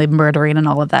flooding and the murdering and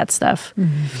all of that stuff.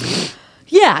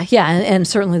 Yeah. And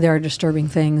certainly there are disturbing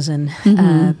things. And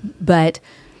but,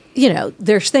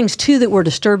 there's things too that we're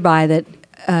disturbed by that,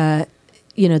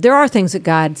 there are things that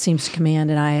God seems to command.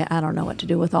 And I don't know what to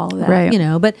do with all of that,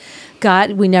 right. But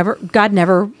God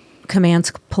never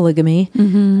commands polygamy.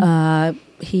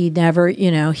 He never,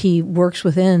 he works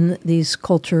within these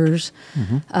cultures.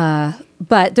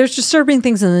 But there's disturbing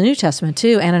things in the New Testament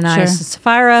too. Ananias and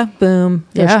Sapphira, boom,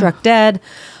 they're struck dead.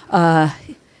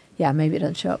 Maybe it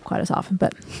doesn't show up quite as often,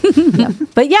 but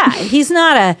but he's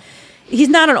not an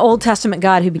Old Testament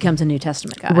God who becomes a New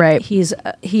Testament God. Right.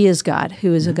 He is God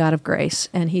who is a God of grace,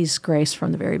 and He's grace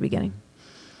from the very beginning.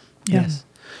 Yes.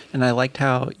 And I liked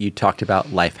how you talked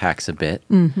about life hacks a bit.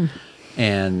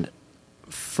 And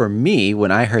for me,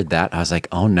 when I heard that, I was like,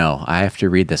 oh no, I have to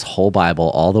read this whole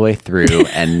Bible all the way through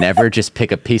and never just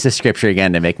pick a piece of scripture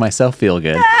again to make myself feel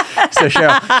good. So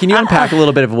Cheryl, can you unpack a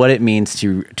little bit of what it means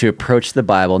to approach the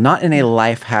Bible, not in a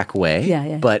life hack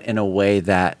way, but in a way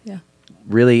that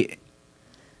really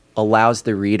allows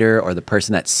the reader or the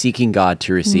person that's seeking God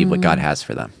to receive what God has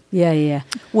for them? Yeah.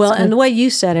 Well, and the way you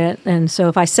said it, and so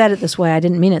if I said it this way, I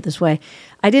didn't mean it this way.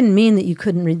 I didn't mean that you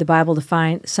couldn't read the Bible to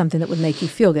find something that would make you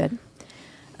feel good.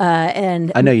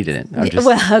 And I know you didn't.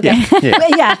 Well, okay,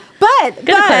 but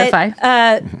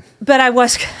clarify. But I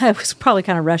was probably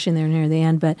kind of rushing there near the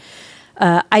end. But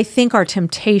I think our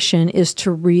temptation is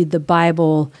to read the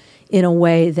Bible in a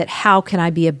way that how can I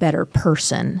be a better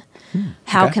person?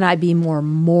 How can I be more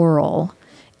moral?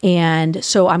 And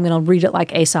so I'm going to read it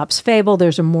like Aesop's fable.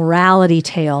 There's a morality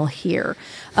tale here,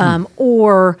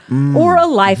 or a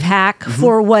life hack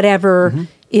for whatever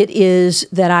it is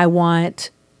that I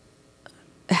want,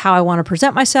 how I want to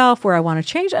present myself, where I want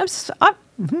to change.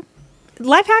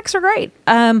 Life hacks are great.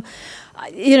 I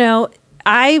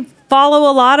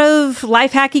follow a lot of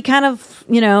life hacky kind of,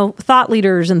 thought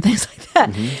leaders and things like that.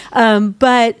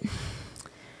 But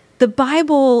the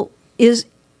Bible is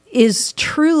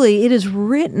truly, it is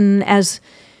written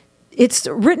it's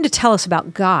written to tell us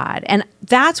about God. And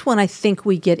that's when I think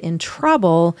we get in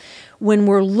trouble, when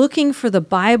we're looking for the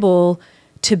Bible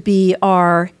to be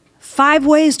our 5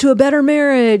 ways to a better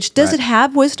marriage. Does it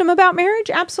have wisdom about marriage?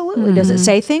 Absolutely. Does it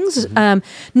say things?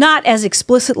 Not as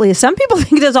explicitly as some people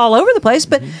think it does all over the place,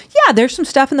 but there's some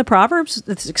stuff in the Proverbs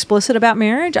that's explicit about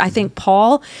marriage. I think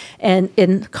Paul, and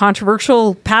in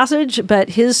controversial passage, but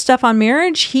his stuff on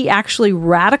marriage, he actually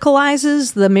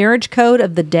radicalizes the marriage code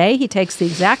of the day. He takes the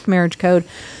exact marriage code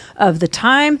of the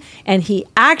time, and he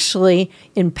actually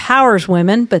empowers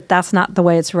women, but that's not the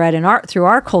way it's read through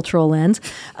our cultural lens,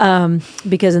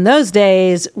 because in those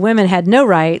days, women had no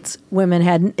rights, women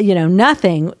had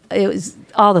nothing. It was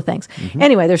all the things.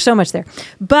 Anyway, there's so much there,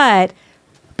 but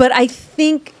I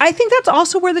think that's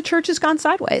also where the church has gone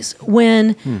sideways.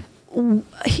 When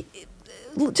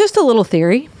just a little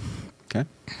theory. Okay.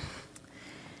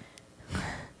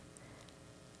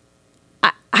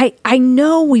 I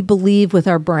know we believe with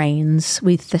our brains,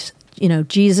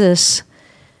 Jesus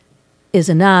is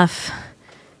enough.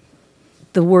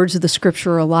 The words of the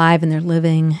scripture are alive and they're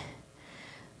living.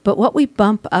 But what we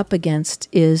bump up against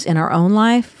is in our own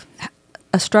life,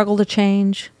 a struggle to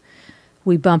change.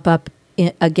 We bump up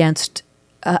against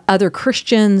other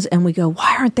Christians, and we go,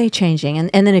 why aren't they changing?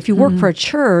 And then if you work for a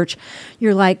church,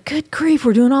 you're like, good grief,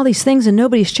 we're doing all these things and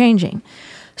nobody's changing.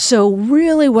 So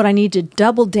really what I need to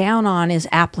double down on is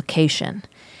application.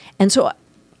 And so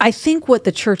I think what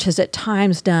the church has at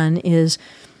times done is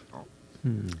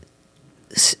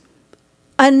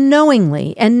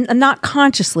unknowingly and not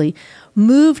consciously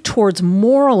move towards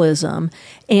moralism.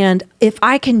 And if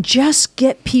I can just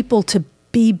get people to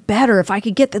be better, if I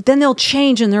could get that, then they'll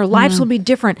change and their lives will be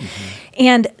different.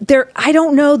 And I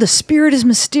don't know, the Spirit is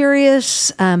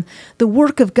mysterious. The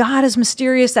work of God is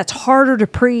mysterious. That's harder to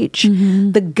preach.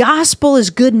 The gospel is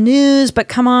good news, but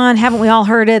come on, haven't we all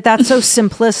heard it? That's so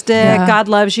simplistic. Yeah. God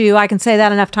loves you. I can say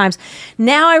that enough times.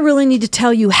 Now I really need to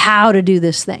tell you how to do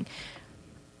this thing.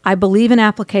 I believe in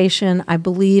application. I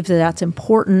believe that that's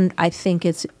important. I think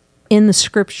it's in the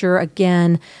scripture.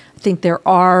 Again, I think there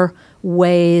are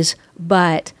ways,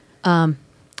 but I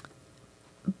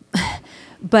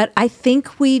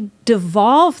think we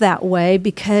devolve that way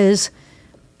because,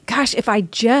 gosh, if I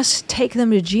just take them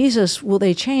to Jesus, will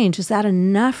they change? Is that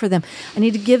enough for them? I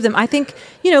need to give them. I think,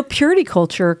 purity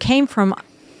culture came from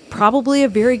probably a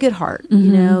very good heart.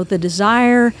 The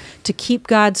desire to keep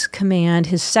God's command,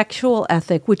 his sexual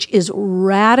ethic, which is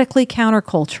radically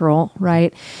countercultural,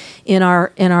 right, in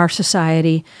our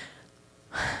society.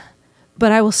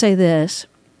 But I will say this.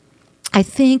 I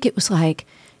think it was like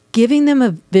giving them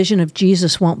a vision of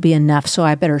Jesus won't be enough, so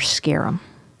I better scare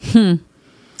them.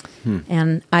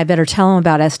 And I better tell them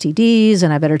about STDs,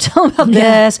 and I better tell them about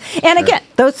this. And again,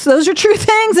 those are true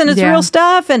things, and it's real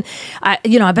stuff. And I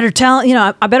better tell,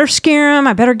 I better scare them.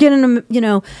 I better get them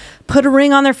to, put a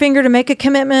ring on their finger to make a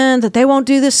commitment that they won't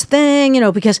do this thing,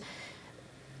 because.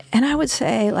 And I would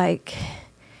say, like,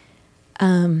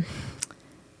 do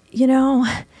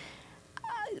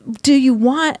you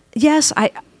want? Yes,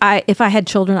 I. If I had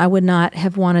children, I would not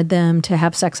have wanted them to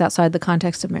have sex outside the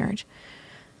context of marriage.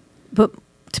 But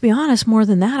to be honest, more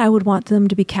than that, I would want them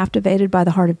to be captivated by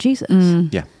the heart of Jesus.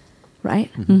 Yeah.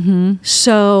 Right?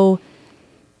 So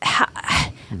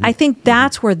I think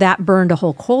that's where that burned a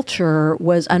whole culture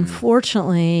was,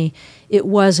 unfortunately, it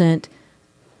wasn't,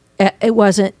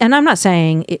 and I'm not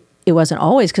saying it wasn't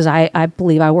always, because I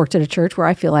believe I worked at a church where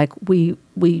I feel like we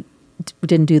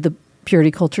didn't do the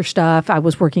purity culture stuff. I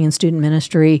was working in student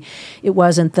ministry. It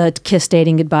wasn't the kiss,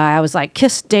 dating, goodbye. I was like,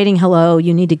 kiss, dating, hello.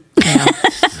 You need to,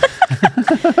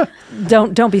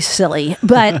 don't be silly.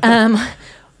 But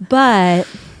I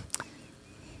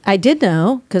did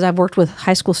know, because I've worked with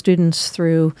high school students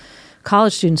through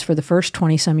college students for the first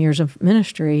 20 some years of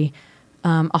ministry.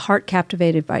 A heart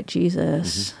captivated by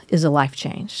Jesus is a life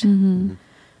changed.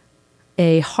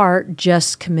 A heart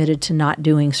just committed to not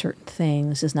doing certain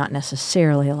things is not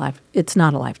necessarily it's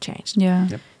not a life changed. Yeah.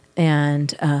 Yep.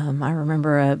 And I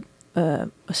remember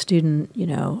a student,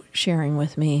 sharing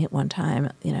with me at one time,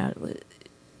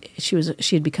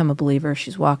 she had become a believer.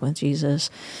 She's walking with Jesus.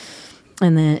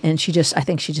 And I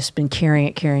think she'd just been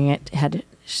carrying it, had,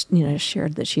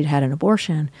 shared that she'd had an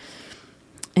abortion.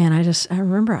 And I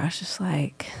remember I was just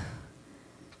like,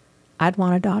 I'd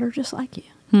want a daughter just like you.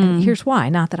 And here's why.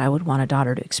 Not that I would want a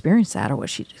daughter to experience that or what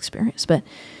she'd experienced, but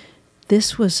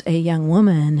this was a young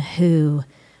woman who,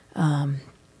 oh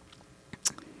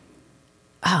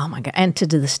my God, and to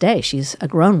this day, she's a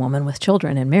grown woman with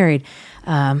children and married,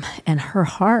 and her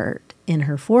heart in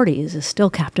her 40s is still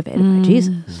captivated by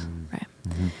Jesus, right?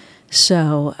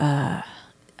 So,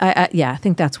 I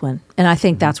think that's when, and I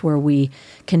think that's where we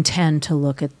can tend to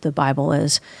look at the Bible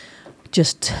as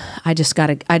I just got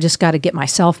to get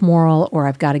myself moral, or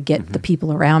I've got to get the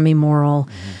people around me moral.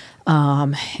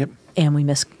 And we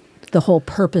miss the whole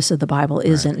purpose of the Bible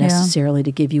isn't necessarily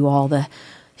to give you all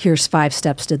here's 5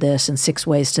 steps to this and 6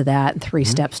 ways to that and 3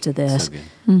 steps to this. So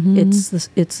it's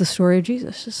the story of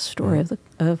Jesus. It's the story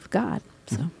of God.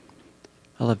 So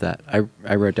I love that.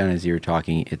 I wrote down as you were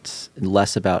talking, it's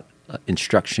less about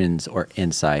instructions or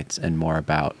insights and more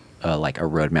about like a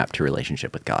roadmap to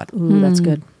relationship with God. Ooh, that's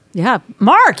good. Yeah,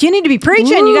 Mark, you need to be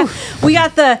preaching. We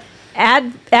got the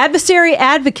adversary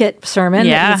advocate sermon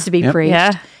that needs to be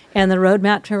preached, and the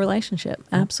roadmap to a relationship.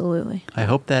 Absolutely. I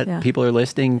hope that people are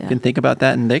listening can think about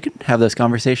that, and they can have those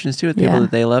conversations too with people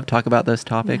that they love. Talk about those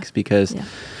topics because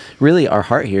really, our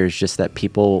heart here is just that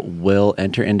people will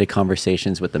enter into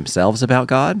conversations with themselves about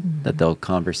God. That they'll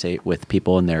conversate with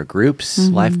people in their groups,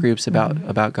 life groups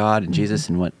about God and Jesus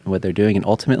and what they're doing, and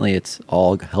ultimately, it's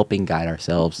all helping guide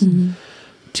ourselves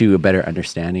to a better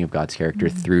understanding of God's character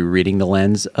through reading the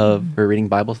lens of, or reading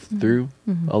Bible through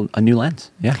a new lens.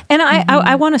 Yeah. And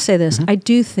I want to say this. I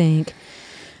do think,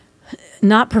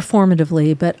 not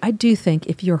performatively, but I do think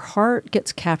if your heart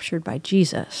gets captured by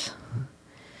Jesus,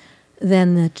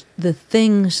 then the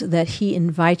things that he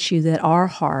invites you that are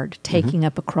hard, taking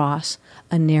up a cross,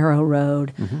 a narrow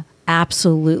road,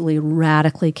 absolutely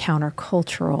radically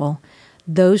countercultural,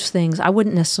 those things, I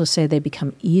wouldn't necessarily say they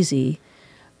become easy,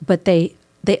 but they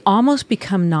almost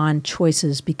become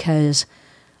non-choices because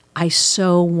I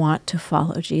so want to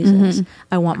follow Jesus.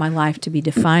 I want my life to be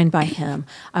defined by him.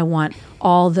 I want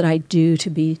all that I do to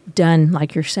be done,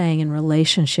 like you're saying, in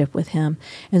relationship with him.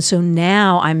 And so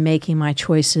now I'm making my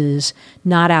choices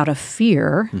not out of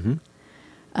fear.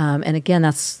 And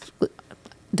again,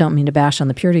 don't mean to bash on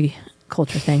the purity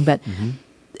culture thing, but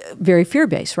very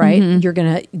fear-based, right?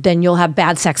 Then you'll have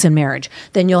bad sex in marriage.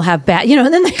 Then you'll have bad,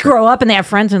 and then they grow up and they have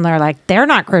friends and they're like, they're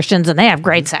not Christians and they have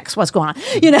great sex. What's going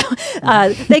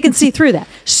on? They can see through that.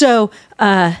 So,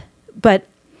 but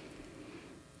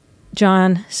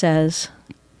John says,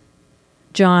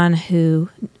 John, who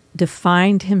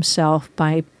defined himself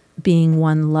by being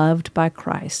one loved by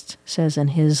Christ, says in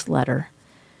his letter,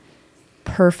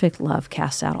 perfect love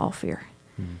casts out all fear.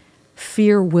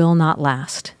 Fear will not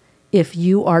last. If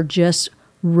you are just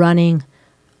running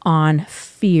on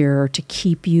fear to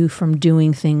keep you from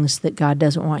doing things that God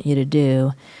doesn't want you to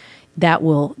do, that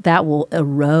will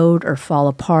erode or fall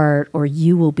apart, or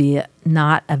you will be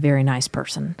not a very nice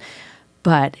person.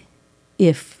 But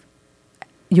if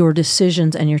your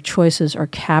decisions and your choices are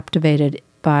captivated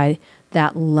by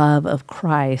that love of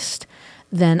Christ,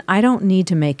 then I don't need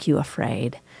to make you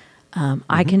afraid.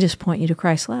 I can just point you to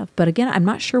Christ's love. But again, I'm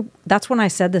not sure. That's when I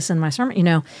said this in my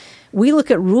sermon. We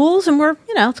look at rules and we're,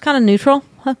 it's kind of neutral.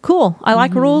 Cool. I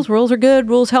like rules. Rules are good.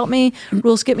 Rules help me.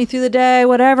 Rules get me through the day,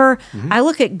 whatever. I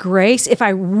look at grace. If I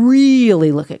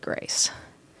really look at grace,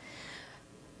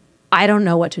 I don't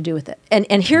know what to do with it.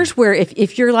 And here's where,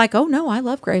 if you're like, oh no, I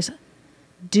love grace.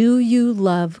 Do you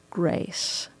love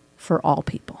grace for all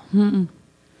people?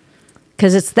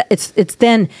 Because it's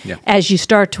then, as you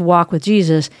start to walk with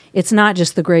Jesus, it's not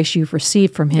just the grace you've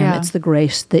received from him, it's the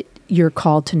grace that you're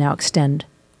called to now extend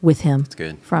with him. That's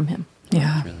good. From him.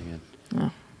 That's really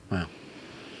good. Wow.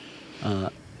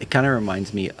 It kind of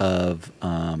reminds me of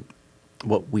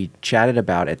what we chatted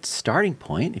about at Starting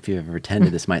Point. If you've ever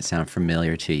attended, this might sound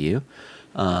familiar to you.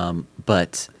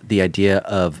 But the idea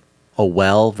of a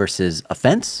well versus a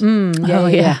fence.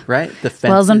 Right? The fences,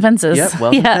 wells and fences. Yep,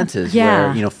 wells and fences.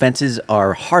 Where, fences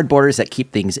are hard borders that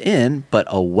keep things in, but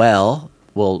a well,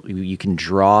 you can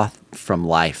draw from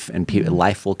life, and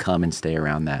life will come and stay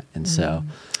around that. And so...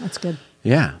 That's good.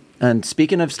 Yeah. And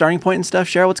speaking of Starting Point and stuff,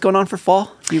 Cheryl, what's going on for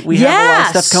fall? We have a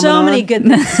lot of stuff coming on. So many good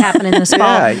things happening this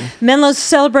fall. Menlo's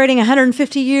celebrating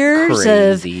 150 years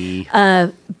of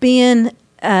being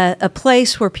a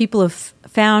place where people have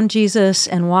found Jesus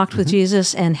and walked with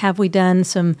Jesus. And have we done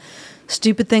some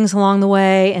stupid things along the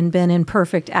way and been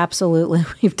imperfect? Absolutely.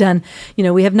 We've done,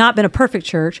 we have not been a perfect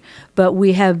church, but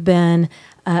we have been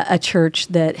a church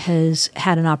that has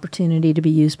had an opportunity to be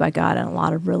used by God in a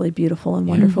lot of really beautiful and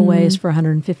wonderful ways for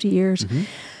 150 years.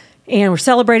 And we're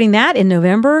celebrating that in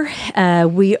November.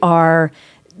 We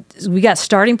got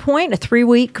Starting Point, a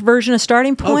 3-week version of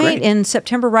Starting Point in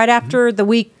September, right after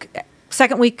the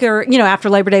second week, or after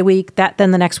Labor Day week. Then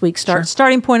the next week starts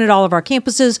Starting Point at all of our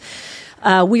campuses.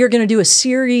 We are going to do a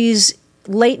series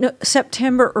late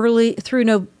September, early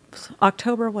through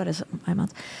October, what is it, my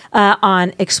month,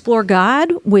 on Explore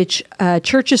God, which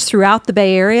churches throughout the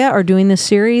Bay Area are doing this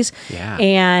series.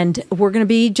 And we're going to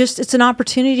be it's an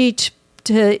opportunity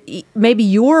to maybe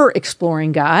you're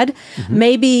exploring God.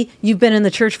 Maybe you've been in the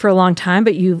church for a long time,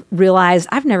 but you've realized,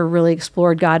 I've never really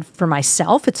explored God for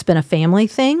myself. It's been a family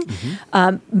thing.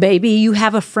 Maybe you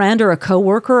have a friend or a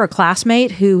coworker or a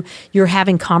classmate who you're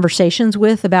having conversations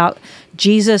with about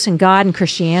Jesus and God and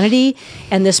Christianity.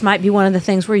 And this might be one of the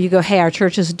things where you go, hey, our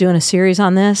church is doing a series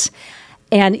on this.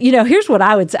 And, here's what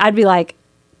I'd be like,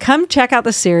 come check out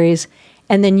the series.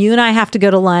 And then you and I have to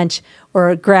go to lunch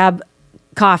or grab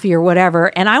coffee or whatever,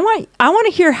 and I want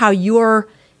to hear how you're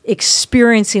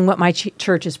experiencing what my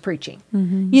church is preaching.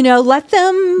 Let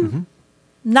them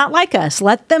not like us.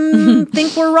 Let them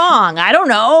think we're wrong. I don't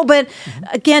know, but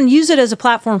again, use it as a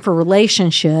platform for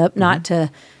relationship, not to.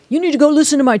 You need to go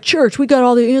listen to my church. We got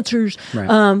all the answers.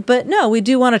 Right. But no, we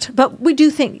do want to. But we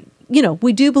do think.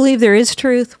 We do believe there is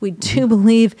truth. We do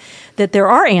believe that there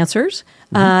are answers,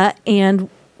 and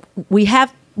we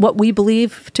have what we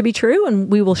believe to be true, and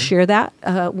we will share that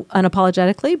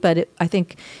unapologetically. But I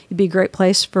think it'd be a great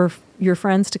place for your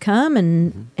friends to come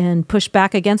and push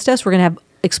back against us. We're going to have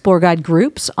Explore God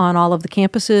groups on all of the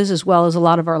campuses, as well as a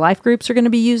lot of our life groups are going to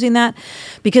be using that,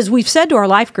 because we've said to our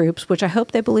life groups, which I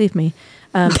hope they believe me,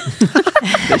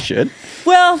 They should.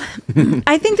 Well,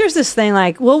 I think there's this thing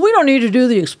like, well, we don't need to do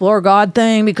the explore God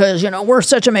thing because, we're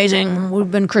such amazing.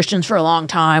 We've been Christians for a long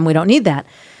time. We don't need that.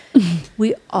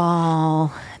 We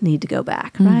all need to go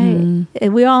back, right?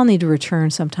 And we all need to return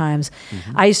sometimes.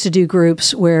 I used to do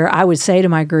groups where I would say to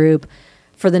my group,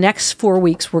 for the next 4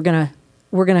 weeks, we're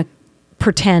gonna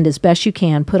pretend as best you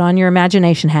can, put on your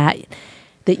imagination hat,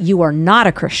 that you are not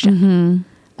a Christian.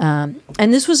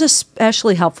 And this was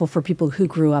especially helpful for people who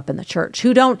grew up in the church,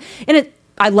 who don't. And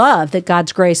I love that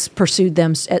God's grace pursued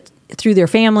them through their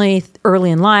family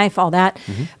early in life, all that,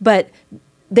 but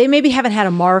they maybe haven't had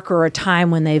a mark or a time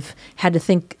when they've had to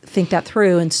think that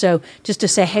through. And so just to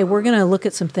say, hey, we're going to look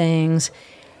at some things,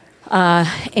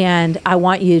 and I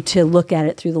want you to look at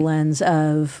it through the lens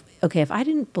of, okay, if I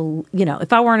didn't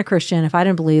if I weren't a Christian, if I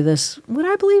didn't believe this, would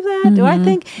I believe that? Do I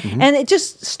think? And it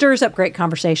just stirs up great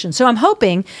conversation. So I'm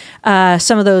hoping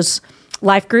some of those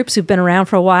life groups who've been around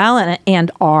for a while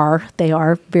and they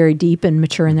are very deep and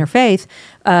mature in their faith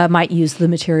might use the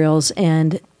materials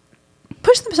and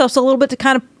push themselves a little bit to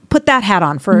kind of put that hat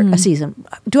on for a season.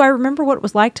 Do I remember what it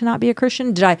was like to not be a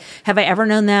Christian? Have I ever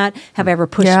known that? Have I ever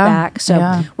pushed back?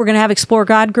 So we're going to have Explore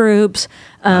God groups.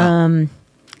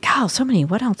 God, so many.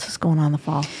 What else is going on in the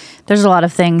fall? There's a lot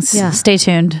of things. Yeah. Stay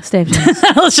tuned.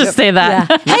 Let's just say that.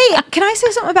 Yeah. Hey, can I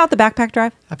say something about the backpack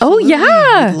drive? Absolutely.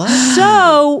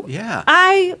 Oh, yeah.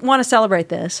 I want to celebrate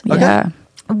this. Okay. Yeah.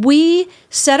 We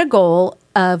set a goal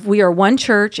of, we are one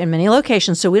church in many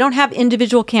locations, so we don't have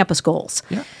individual campus goals.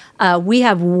 Yeah. We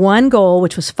have one goal,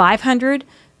 which was 500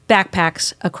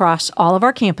 backpacks across all of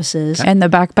our campuses. Okay. And the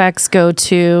backpacks go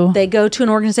to? They go to an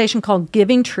organization called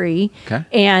Giving Tree,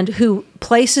 and who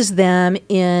places them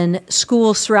in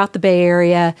schools throughout the Bay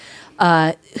Area,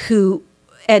 and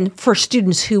for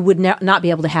students who would not be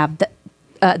able to have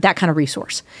that kind of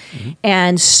resource.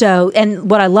 And so, and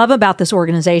what I love about this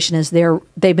organization is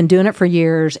they've been doing it for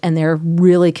years, and they're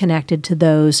really connected to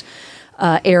those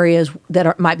areas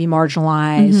that might be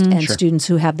marginalized and students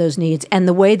who have those needs. And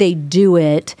the way they do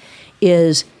it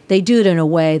is they do it in a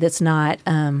way that's not,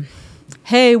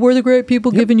 hey, we're the great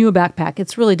people giving you a backpack.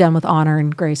 It's really done with honor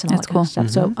and grace and all that kind of stuff.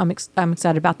 So I'm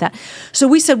excited about that. So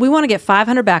we said we want to get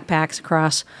 500 backpacks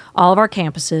across all of our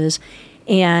campuses.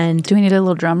 And do we need a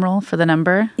little drum roll for the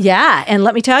number? Yeah. And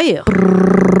let me tell you,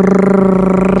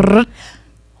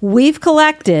 we've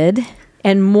collected,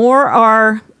 and more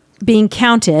are being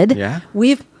counted. Yeah.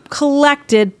 We've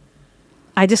collected,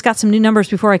 I just got some new numbers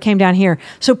before I came down here.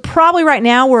 So probably right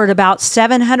now we're at about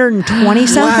 720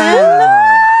 something.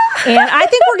 Wow. And I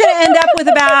think we're going to end up with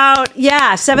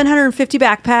about, 750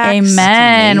 backpacks.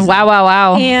 Amen.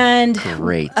 Wow. And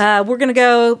great. We're going to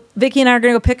go, Vicki and I are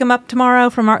going to go pick them up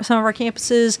tomorrow from some of our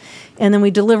campuses. And then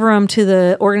we deliver them to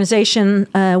the organization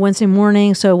Wednesday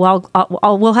morning. So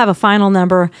we'll have a final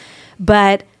number.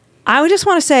 But I would just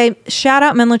want to say, shout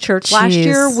out Menlo Church. Jeez. Last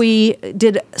year we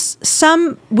did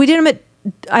them at,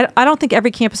 I don't think every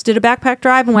campus did a backpack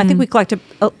drive, and I think we collected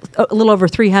a little over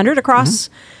 300 across.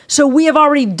 So we have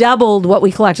already doubled what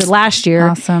we collected last year.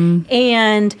 Awesome.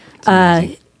 And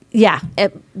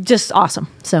just awesome.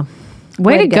 So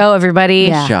way to go, everybody.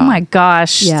 Yeah. Oh my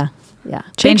gosh. Yeah.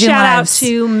 Changing Big shout lives. out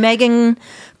to Megan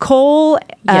Cole,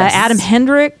 Adam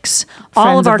Hendricks,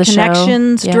 all of our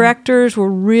connections directors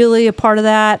were really a part of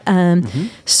that.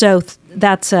 So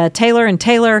that's Taylor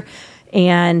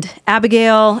and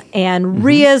Abigail, and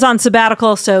Ria's on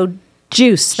sabbatical. So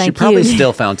Juice, thank you. She probably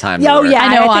still found time. Oh yeah,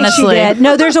 I know. Honestly, she did.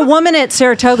 No, there's a woman at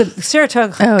Saratoga.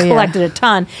 Saratoga collected a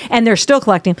ton, and they're still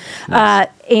collecting. Nice.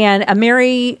 And a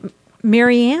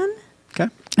Marianne. Okay,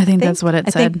 I think that's what it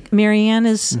said. I think Marianne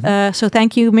is. So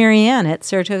thank you, Marianne at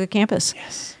Saratoga campus.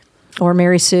 Yes. Or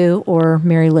Mary Sue or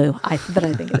Mary Lou. But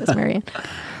I think it is Marianne.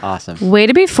 Awesome. Way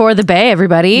to be for the Bay,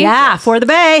 everybody. Yeah, for the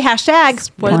Bay. Hashtag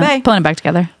for the Bay. Pulling it back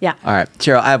together. Yeah. All right,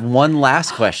 Cheryl, I have one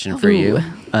last question for you.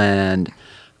 And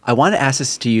I want to ask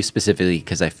this to you specifically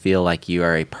because I feel like you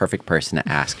are a perfect person to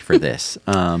ask for this.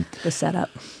 The setup.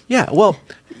 Yeah. Well,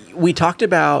 we talked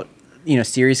about,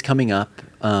 series coming up,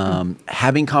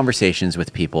 having conversations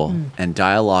with people and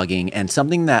dialoguing. And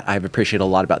something that I've appreciated a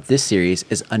lot about this series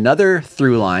is another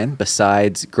through line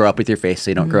besides grow up with your faith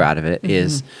so you don't grow out of it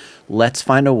is let's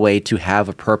find a way to have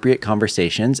appropriate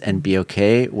conversations and be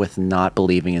okay with not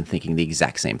believing and thinking the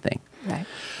exact same thing. Right.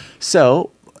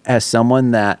 So as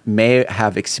someone that may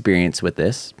have experience with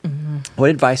this, what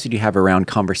advice would you have around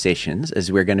conversations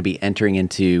as we're going to be entering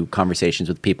into conversations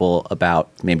with people about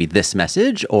maybe this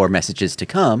message or messages to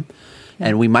come?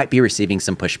 and we might be receiving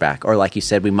some pushback. Or like you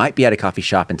said, we might be at a coffee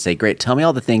shop and say, great, tell me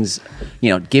all the things,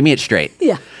 give me it straight.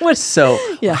 Yeah.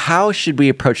 How should we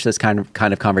approach those kind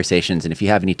of conversations? And if you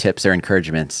have any tips or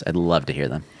encouragements, I'd love to hear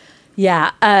them.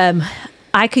 Yeah.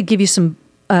 I could give you some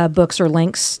books or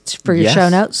links for your show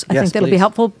notes. I think that'll be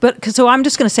helpful. So I'm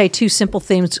just going to say 2 simple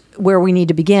themes where we need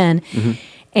to begin. Mm-hmm.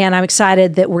 And I'm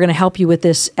excited that we're going to help you with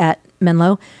this at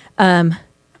Menlo.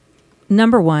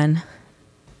 Number 1,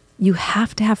 you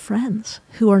have to have friends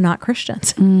who are not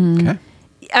Christians. Okay.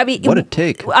 I mean, what a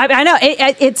take. I know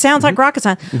it sounds like rocket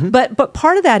science, but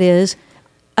part of that is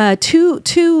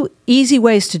two easy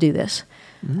ways to do this.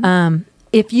 Mm-hmm.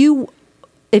 If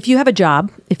you have a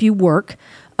job, if you work,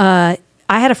 I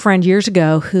had a friend years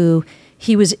ago who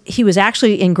he was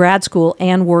actually in grad school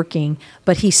and working,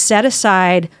 but he set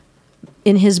aside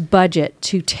in his budget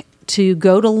to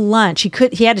go to lunch.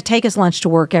 He had to take his lunch to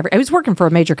work he was working for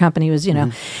a major company. He was,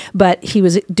 but he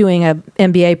was doing a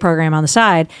MBA program on the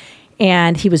side,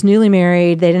 and he was newly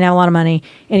married. They didn't have a lot of money.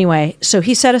 Anyway, so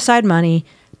he set aside money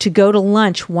to go to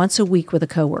lunch once a week with a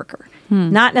coworker.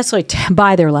 Not necessarily to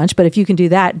buy their lunch, but if you can do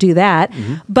that, do that.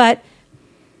 Mm-hmm.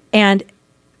 And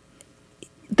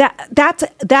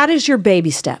that is your baby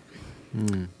step.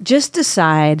 Just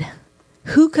decide,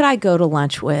 who could I go to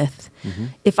lunch with? Mm-hmm.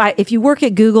 If you work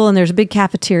at Google and there's a big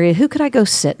cafeteria, who could I go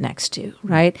sit next to,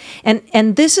 right?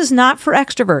 And this is not for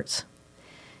extroverts.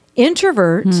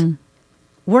 Introverts,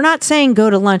 we're not saying go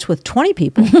to lunch with 20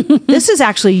 people. This is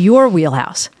actually your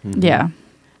wheelhouse. Mm-hmm. Yeah.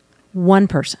 1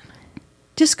 person.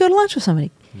 Just go to lunch with somebody.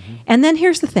 Mm-hmm. And then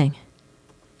here's the thing.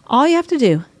 All you have to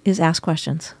do is ask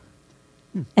questions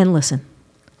and listen.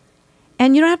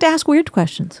 And you don't have to ask weird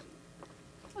questions.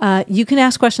 You can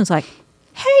ask questions like,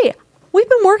 hey, we've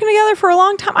been working together for a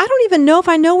long time. I don't even know if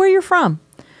I know where you're from.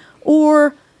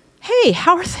 Or, hey,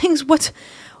 how are things?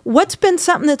 What's been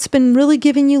something that's been really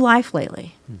giving you life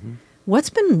lately? Mm-hmm. What's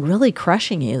been really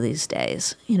crushing you these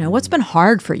days? What's been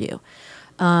hard for you?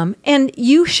 And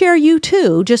you share you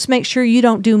too. Just make sure you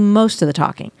don't do most of the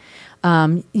talking.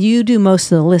 You do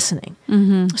most of the listening.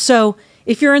 Mm-hmm. So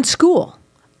if you're in school,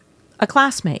 a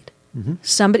classmate,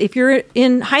 somebody, if you're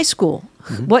in high school,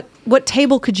 what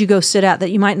table could you go sit at that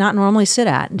you might not normally sit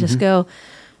at? And just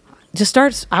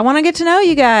start, I want to get to know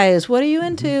you guys. What are you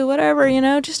into? Whatever,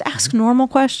 just ask normal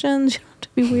questions. You don't have to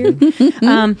be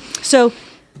weird. So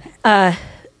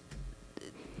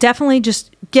definitely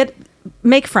just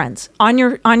make friends on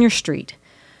your street.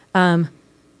 Go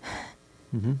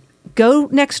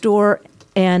next door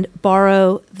and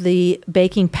borrow the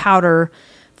baking powder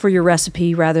for your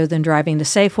recipe rather than driving to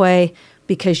Safeway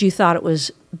because you thought it was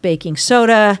baking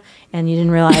soda and you didn't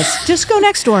realize. Just go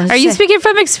next door. And Are you speaking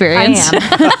from experience? I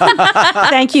am.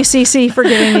 Thank you, Cece, for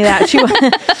giving me that.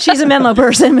 She's a Menlo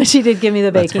person, but she did give me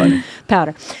the baking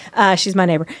powder. She's my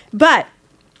neighbor. But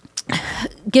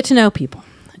get to know people.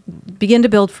 Begin to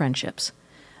build friendships.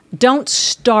 Don't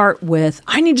start with,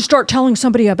 I need to start telling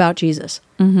somebody about Jesus.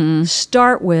 Mm-hmm.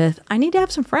 Start with, I need to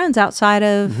have some friends outside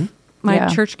of my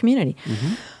church community.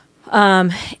 Mm-hmm.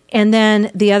 And then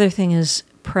the other thing is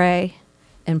pray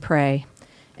and pray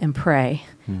and pray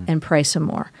and pray some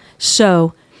more.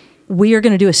 So we are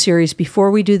going to do a series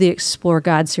before we do the Explore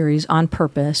God series on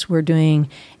purpose. We're doing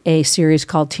a series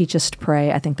called Teach Us to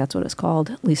Pray. I think that's what it's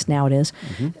called. At least now it is.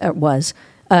 It was.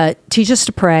 Teach Us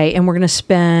to Pray, and we're going to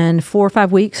spend 4 or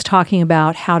 5 weeks talking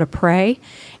about how to pray,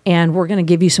 and we're going to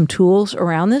give you some tools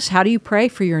around this. How do you pray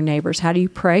for your neighbors? How do you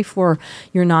pray for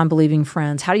your non-believing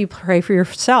friends? How do you pray for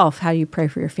yourself? How do you pray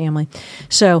for your family?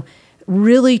 So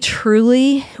really,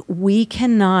 truly, we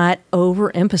cannot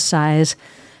overemphasize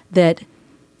that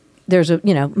there's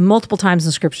multiple times in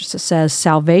the scriptures that says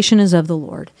salvation is of the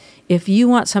Lord. If you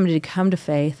want somebody to come to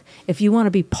faith, if you want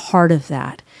to be part of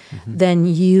that, then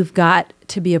you've got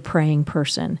to be a praying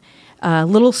person. A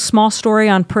little small story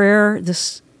on prayer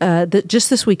just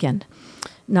this weekend,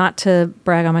 not to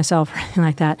brag on myself or anything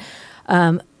like that.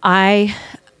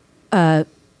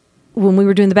 When we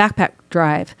were doing the backpack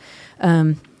drive,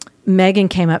 Megan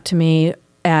came up to me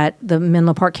at the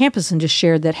Menlo Park campus and just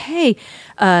shared that, hey,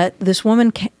 this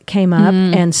woman came up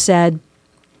and said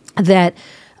that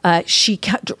she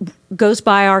goes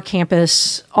by our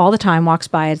campus all the time, walks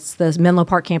by. It's the Menlo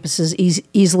Park campus is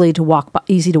easy to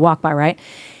walk by, right?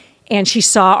 And she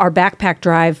saw our backpack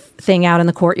drive thing out in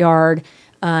the courtyard,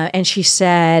 and she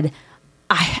said,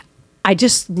 I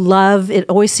just love, it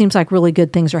always seems like really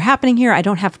good things are happening here. I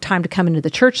don't have time to come into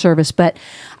the church service, but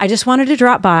I just wanted to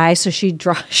drop by. So she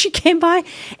came by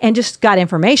and just got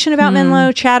information about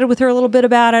Menlo, chatted with her a little bit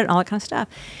about it, and all that kind of stuff.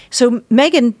 So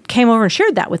Megan came over and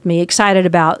shared that with me, excited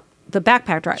about the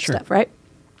backpack drive stuff, right?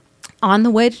 on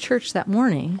the way to church that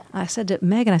morning, I said to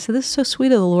Megan, I said, this is so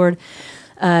sweet of the Lord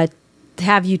to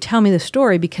have you tell me the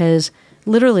story, because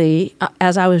literally,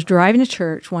 as I was driving to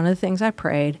church, one of the things I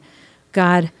prayed,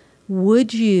 God,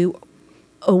 would you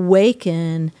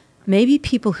awaken maybe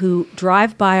people who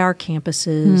drive by our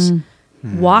campuses,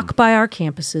 walk by our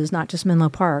campuses, not just Menlo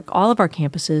Park, all of our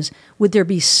campuses. Would there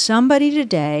be somebody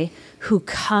today who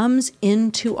comes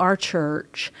into our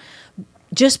church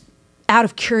just out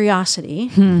of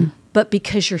curiosity, but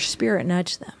because your Spirit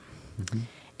nudged them?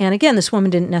 And again, this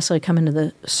woman didn't necessarily come into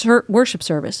the worship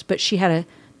service, but she had a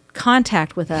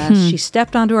contact with us. She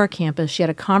stepped onto our campus. She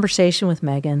had a conversation with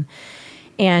Megan,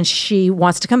 and she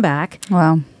wants to come back.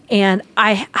 Wow. And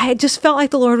I just felt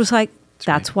like the Lord was like,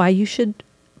 that's why you should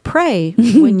pray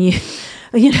when you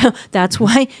know, that's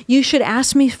why you should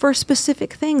ask me for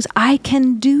specific things. I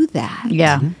can do that.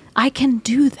 Yeah. I can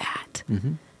do that.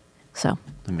 So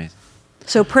Amazing.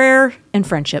 So prayer and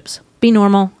friendships. Be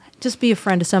normal. Just be a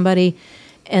friend to somebody.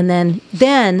 And then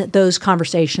those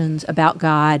conversations about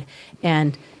God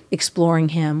and exploring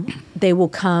Him, they will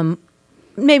come,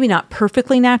 maybe not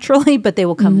perfectly naturally, but they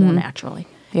will come more naturally.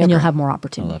 And you'll have more I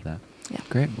opportunity. love that. Yeah.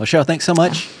 Great. Well, Cheryl, thanks so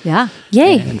much. Yeah.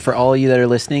 Yay. And for all of you that are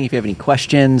listening, if you have any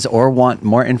questions or want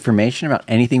more information about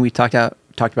anything we talked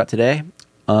about today,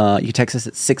 you can text us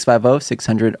at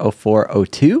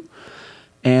 650-600-0402.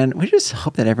 And we just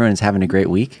hope that everyone is having a great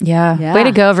week. Yeah. Way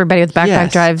to go, everybody, with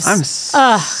backpack drives. I'm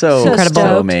so incredible.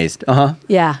 So amazed.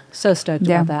 Yeah. So stoked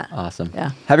about that. Awesome.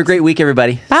 Yeah. Have a great week,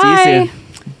 everybody. Bye. See you soon.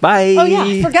 Bye. Oh,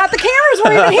 yeah. Forgot the cameras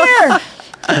weren't even here.